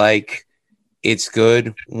feel like it's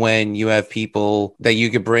good when you have people that you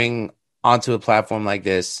could bring onto a platform like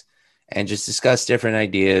this and just discuss different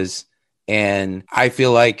ideas. And I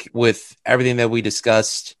feel like with everything that we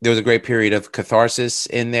discussed, there was a great period of catharsis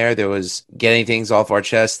in there. There was getting things off our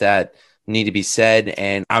chest that need to be said,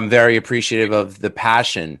 and I'm very appreciative of the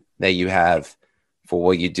passion that you have for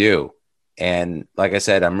what you do. And like I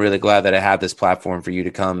said, I'm really glad that I have this platform for you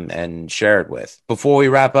to come and share it with. Before we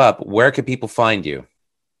wrap up, where can people find you?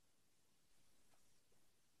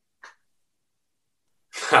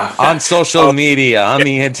 On social media, on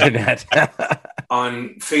the internet.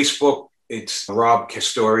 On Facebook, it's Rob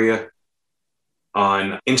Castoria.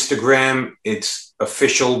 On Instagram, it's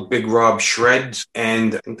official Big Rob Shreds.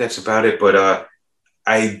 And I think that's about it. But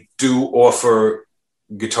I do offer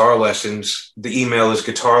guitar lessons. The email is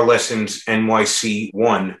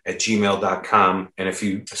guitarlessonsnyc1@gmail.com. And if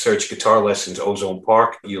you search Guitar Lessons Ozone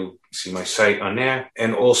Park, you'll see my site on there.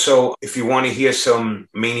 And also, if you want to hear some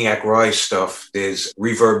Maniac Rise stuff, there's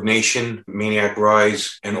Reverb Nation, Maniac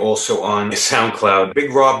Rise, and also on SoundCloud.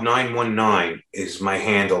 Big Rob 919 is my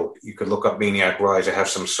handle. You could look up Maniac Rise. I have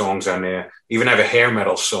some songs on there. Even have a hair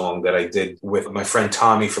metal song that I did with my friend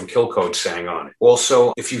Tommy from Kill Code sang on it.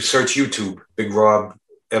 Also, if you search YouTube, Big Rob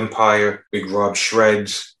Empire, Big Rob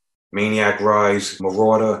Shreds, Maniac Rise,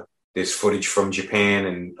 Marauder. There's footage from Japan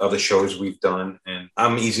and other shows we've done, and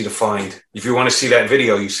I'm easy to find. If you want to see that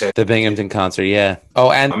video, you said the Binghamton concert, yeah.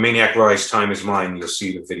 Oh, and Maniac Rise, Time Is Mine. You'll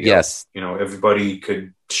see the video. Yes, everybody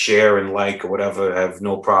could share and like or whatever. I have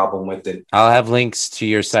no problem with it. I'll have links to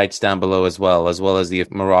your sites down below as well as the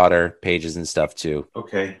Marauder pages and stuff too.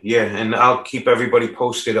 Okay, yeah, and I'll keep everybody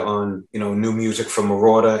posted on new music from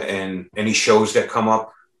Marauder and any shows that come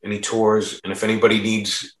up, any tours, and if anybody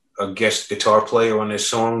needs a guest guitar player on their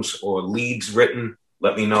songs or leads written,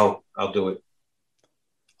 let me know. I'll do it.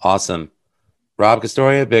 Awesome. Rob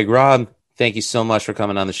Castoria, Big Rob, thank you so much for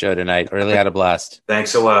coming on the show tonight. I really had a blast.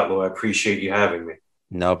 Thanks a lot, Lou. I appreciate you having me.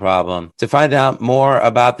 No problem. To find out more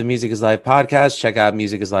about the Music is Life podcast, check out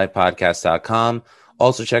musicisLifepodcast.com.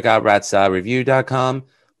 Also check out ratsaladreview.com,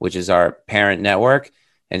 which is our parent network,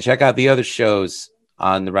 and check out the other shows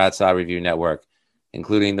on the Ratsalad Review network,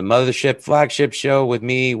 including the Mothership flagship show with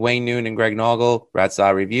me, Wayne Noon, and Greg Noggle,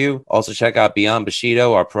 Ratsaw Review. Also check out Beyond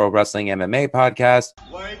Bushido, our pro wrestling MMA podcast.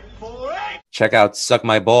 Wait for it. Check out Suck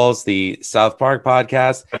My Balls, the South Park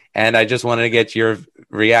podcast. And I just wanted to get your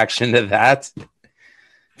reaction to that.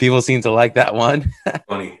 People seem to like that one.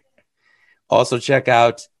 Funny. Also check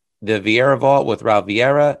out the Vieira Vault with Ralph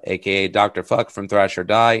Vieira, a.k.a. Dr. Fuck from Thrash or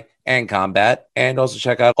Die and Combat. And also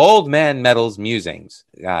check out Old Man Metal's Musings.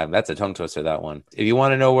 God, that's a tongue twister, that one. If you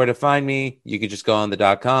want to know where to find me, you can just go on the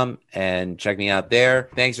 .com and check me out there.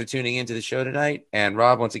 Thanks for tuning into the show tonight. And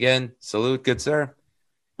Rob, once again, salute, good sir.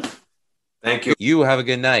 Thank you. You have a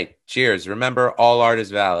good night. Cheers. Remember, all art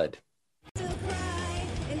is valid.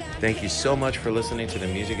 Thank you so much for listening to the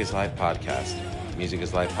Music is Life podcast. Music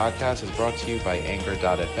is Life podcast is brought to you by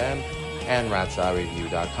Anchor.fm and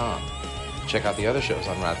RatsaReview.com. Check out the other shows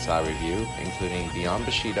on Ratsaw Review, including Beyond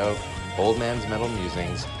Bushido, Old Man's Metal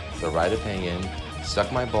Musings, The Right Opinion,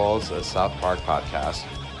 Suck My Balls, a South Park podcast,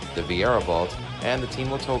 The Vieira Vault, and the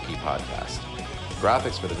Timo Tolki podcast.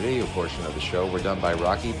 Graphics for the video portion of the show were done by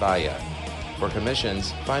Rocky Baya. For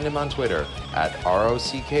commissions, find him on Twitter at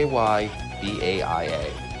ROCKYBAIA.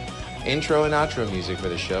 Intro and outro music for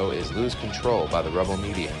the show is Lose Control by the Rebel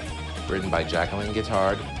Medium, written by Jacqueline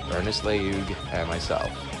Guittard, Ernest Leug, and myself.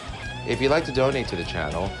 If you'd like to donate to the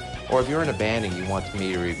channel, or if you're in a band and you want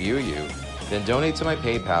me to review you, then donate to my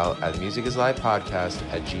PayPal at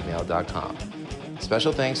musicislifepodcast@gmail.com.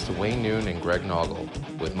 Special thanks to Wayne Noon and Greg Noggle,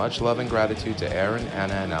 with much love and gratitude to Aaron,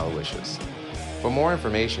 Anna, and Aloysius. For more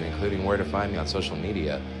information, including where to find me on social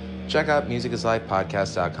media, check out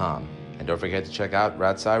musicislifepodcast.com. And don't forget to check out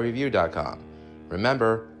ratsaladreview.com.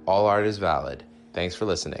 Remember, all art is valid. Thanks for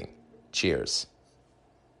listening. Cheers.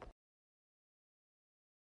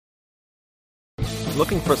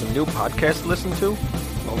 Looking for some new podcasts to listen to?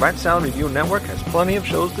 Well, Rat Salad Review Network has plenty of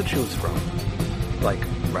shows to choose from. Like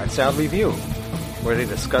Rat Salad Review, where they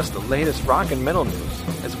discuss the latest rock and metal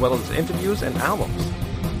news, as well as interviews and albums.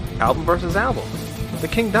 Album versus Album, the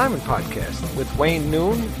King Diamond podcast with Wayne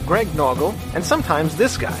Noon, Greg Noggle, and sometimes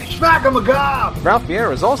this guy. Smack him a gob! Ralph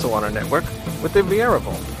Vieira is also on our network with the Vieira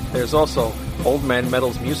Vault. There's also Old Man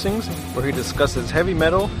Metal's Musings, where he discusses heavy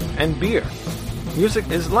metal and beer. Music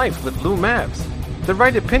is Life with Lou Mavs. The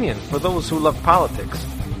Right Opinion for those who love politics.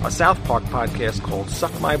 A South Park podcast called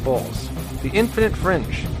Suck My Balls. The Infinite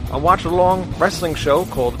Fringe, a watch-along wrestling show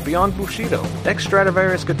called Beyond Bushido.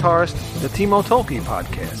 Ex-Stradivarius guitarist, the Timo Tolki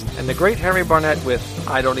podcast. And the Great Harry Barnett with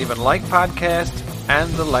I Don't Even Like Podcast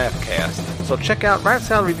and the Laughcast. So check out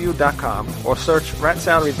ratsaladreview.com or search Rat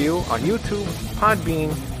Salad Review on YouTube, Podbean,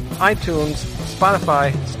 iTunes,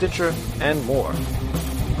 Spotify, Stitcher, and more.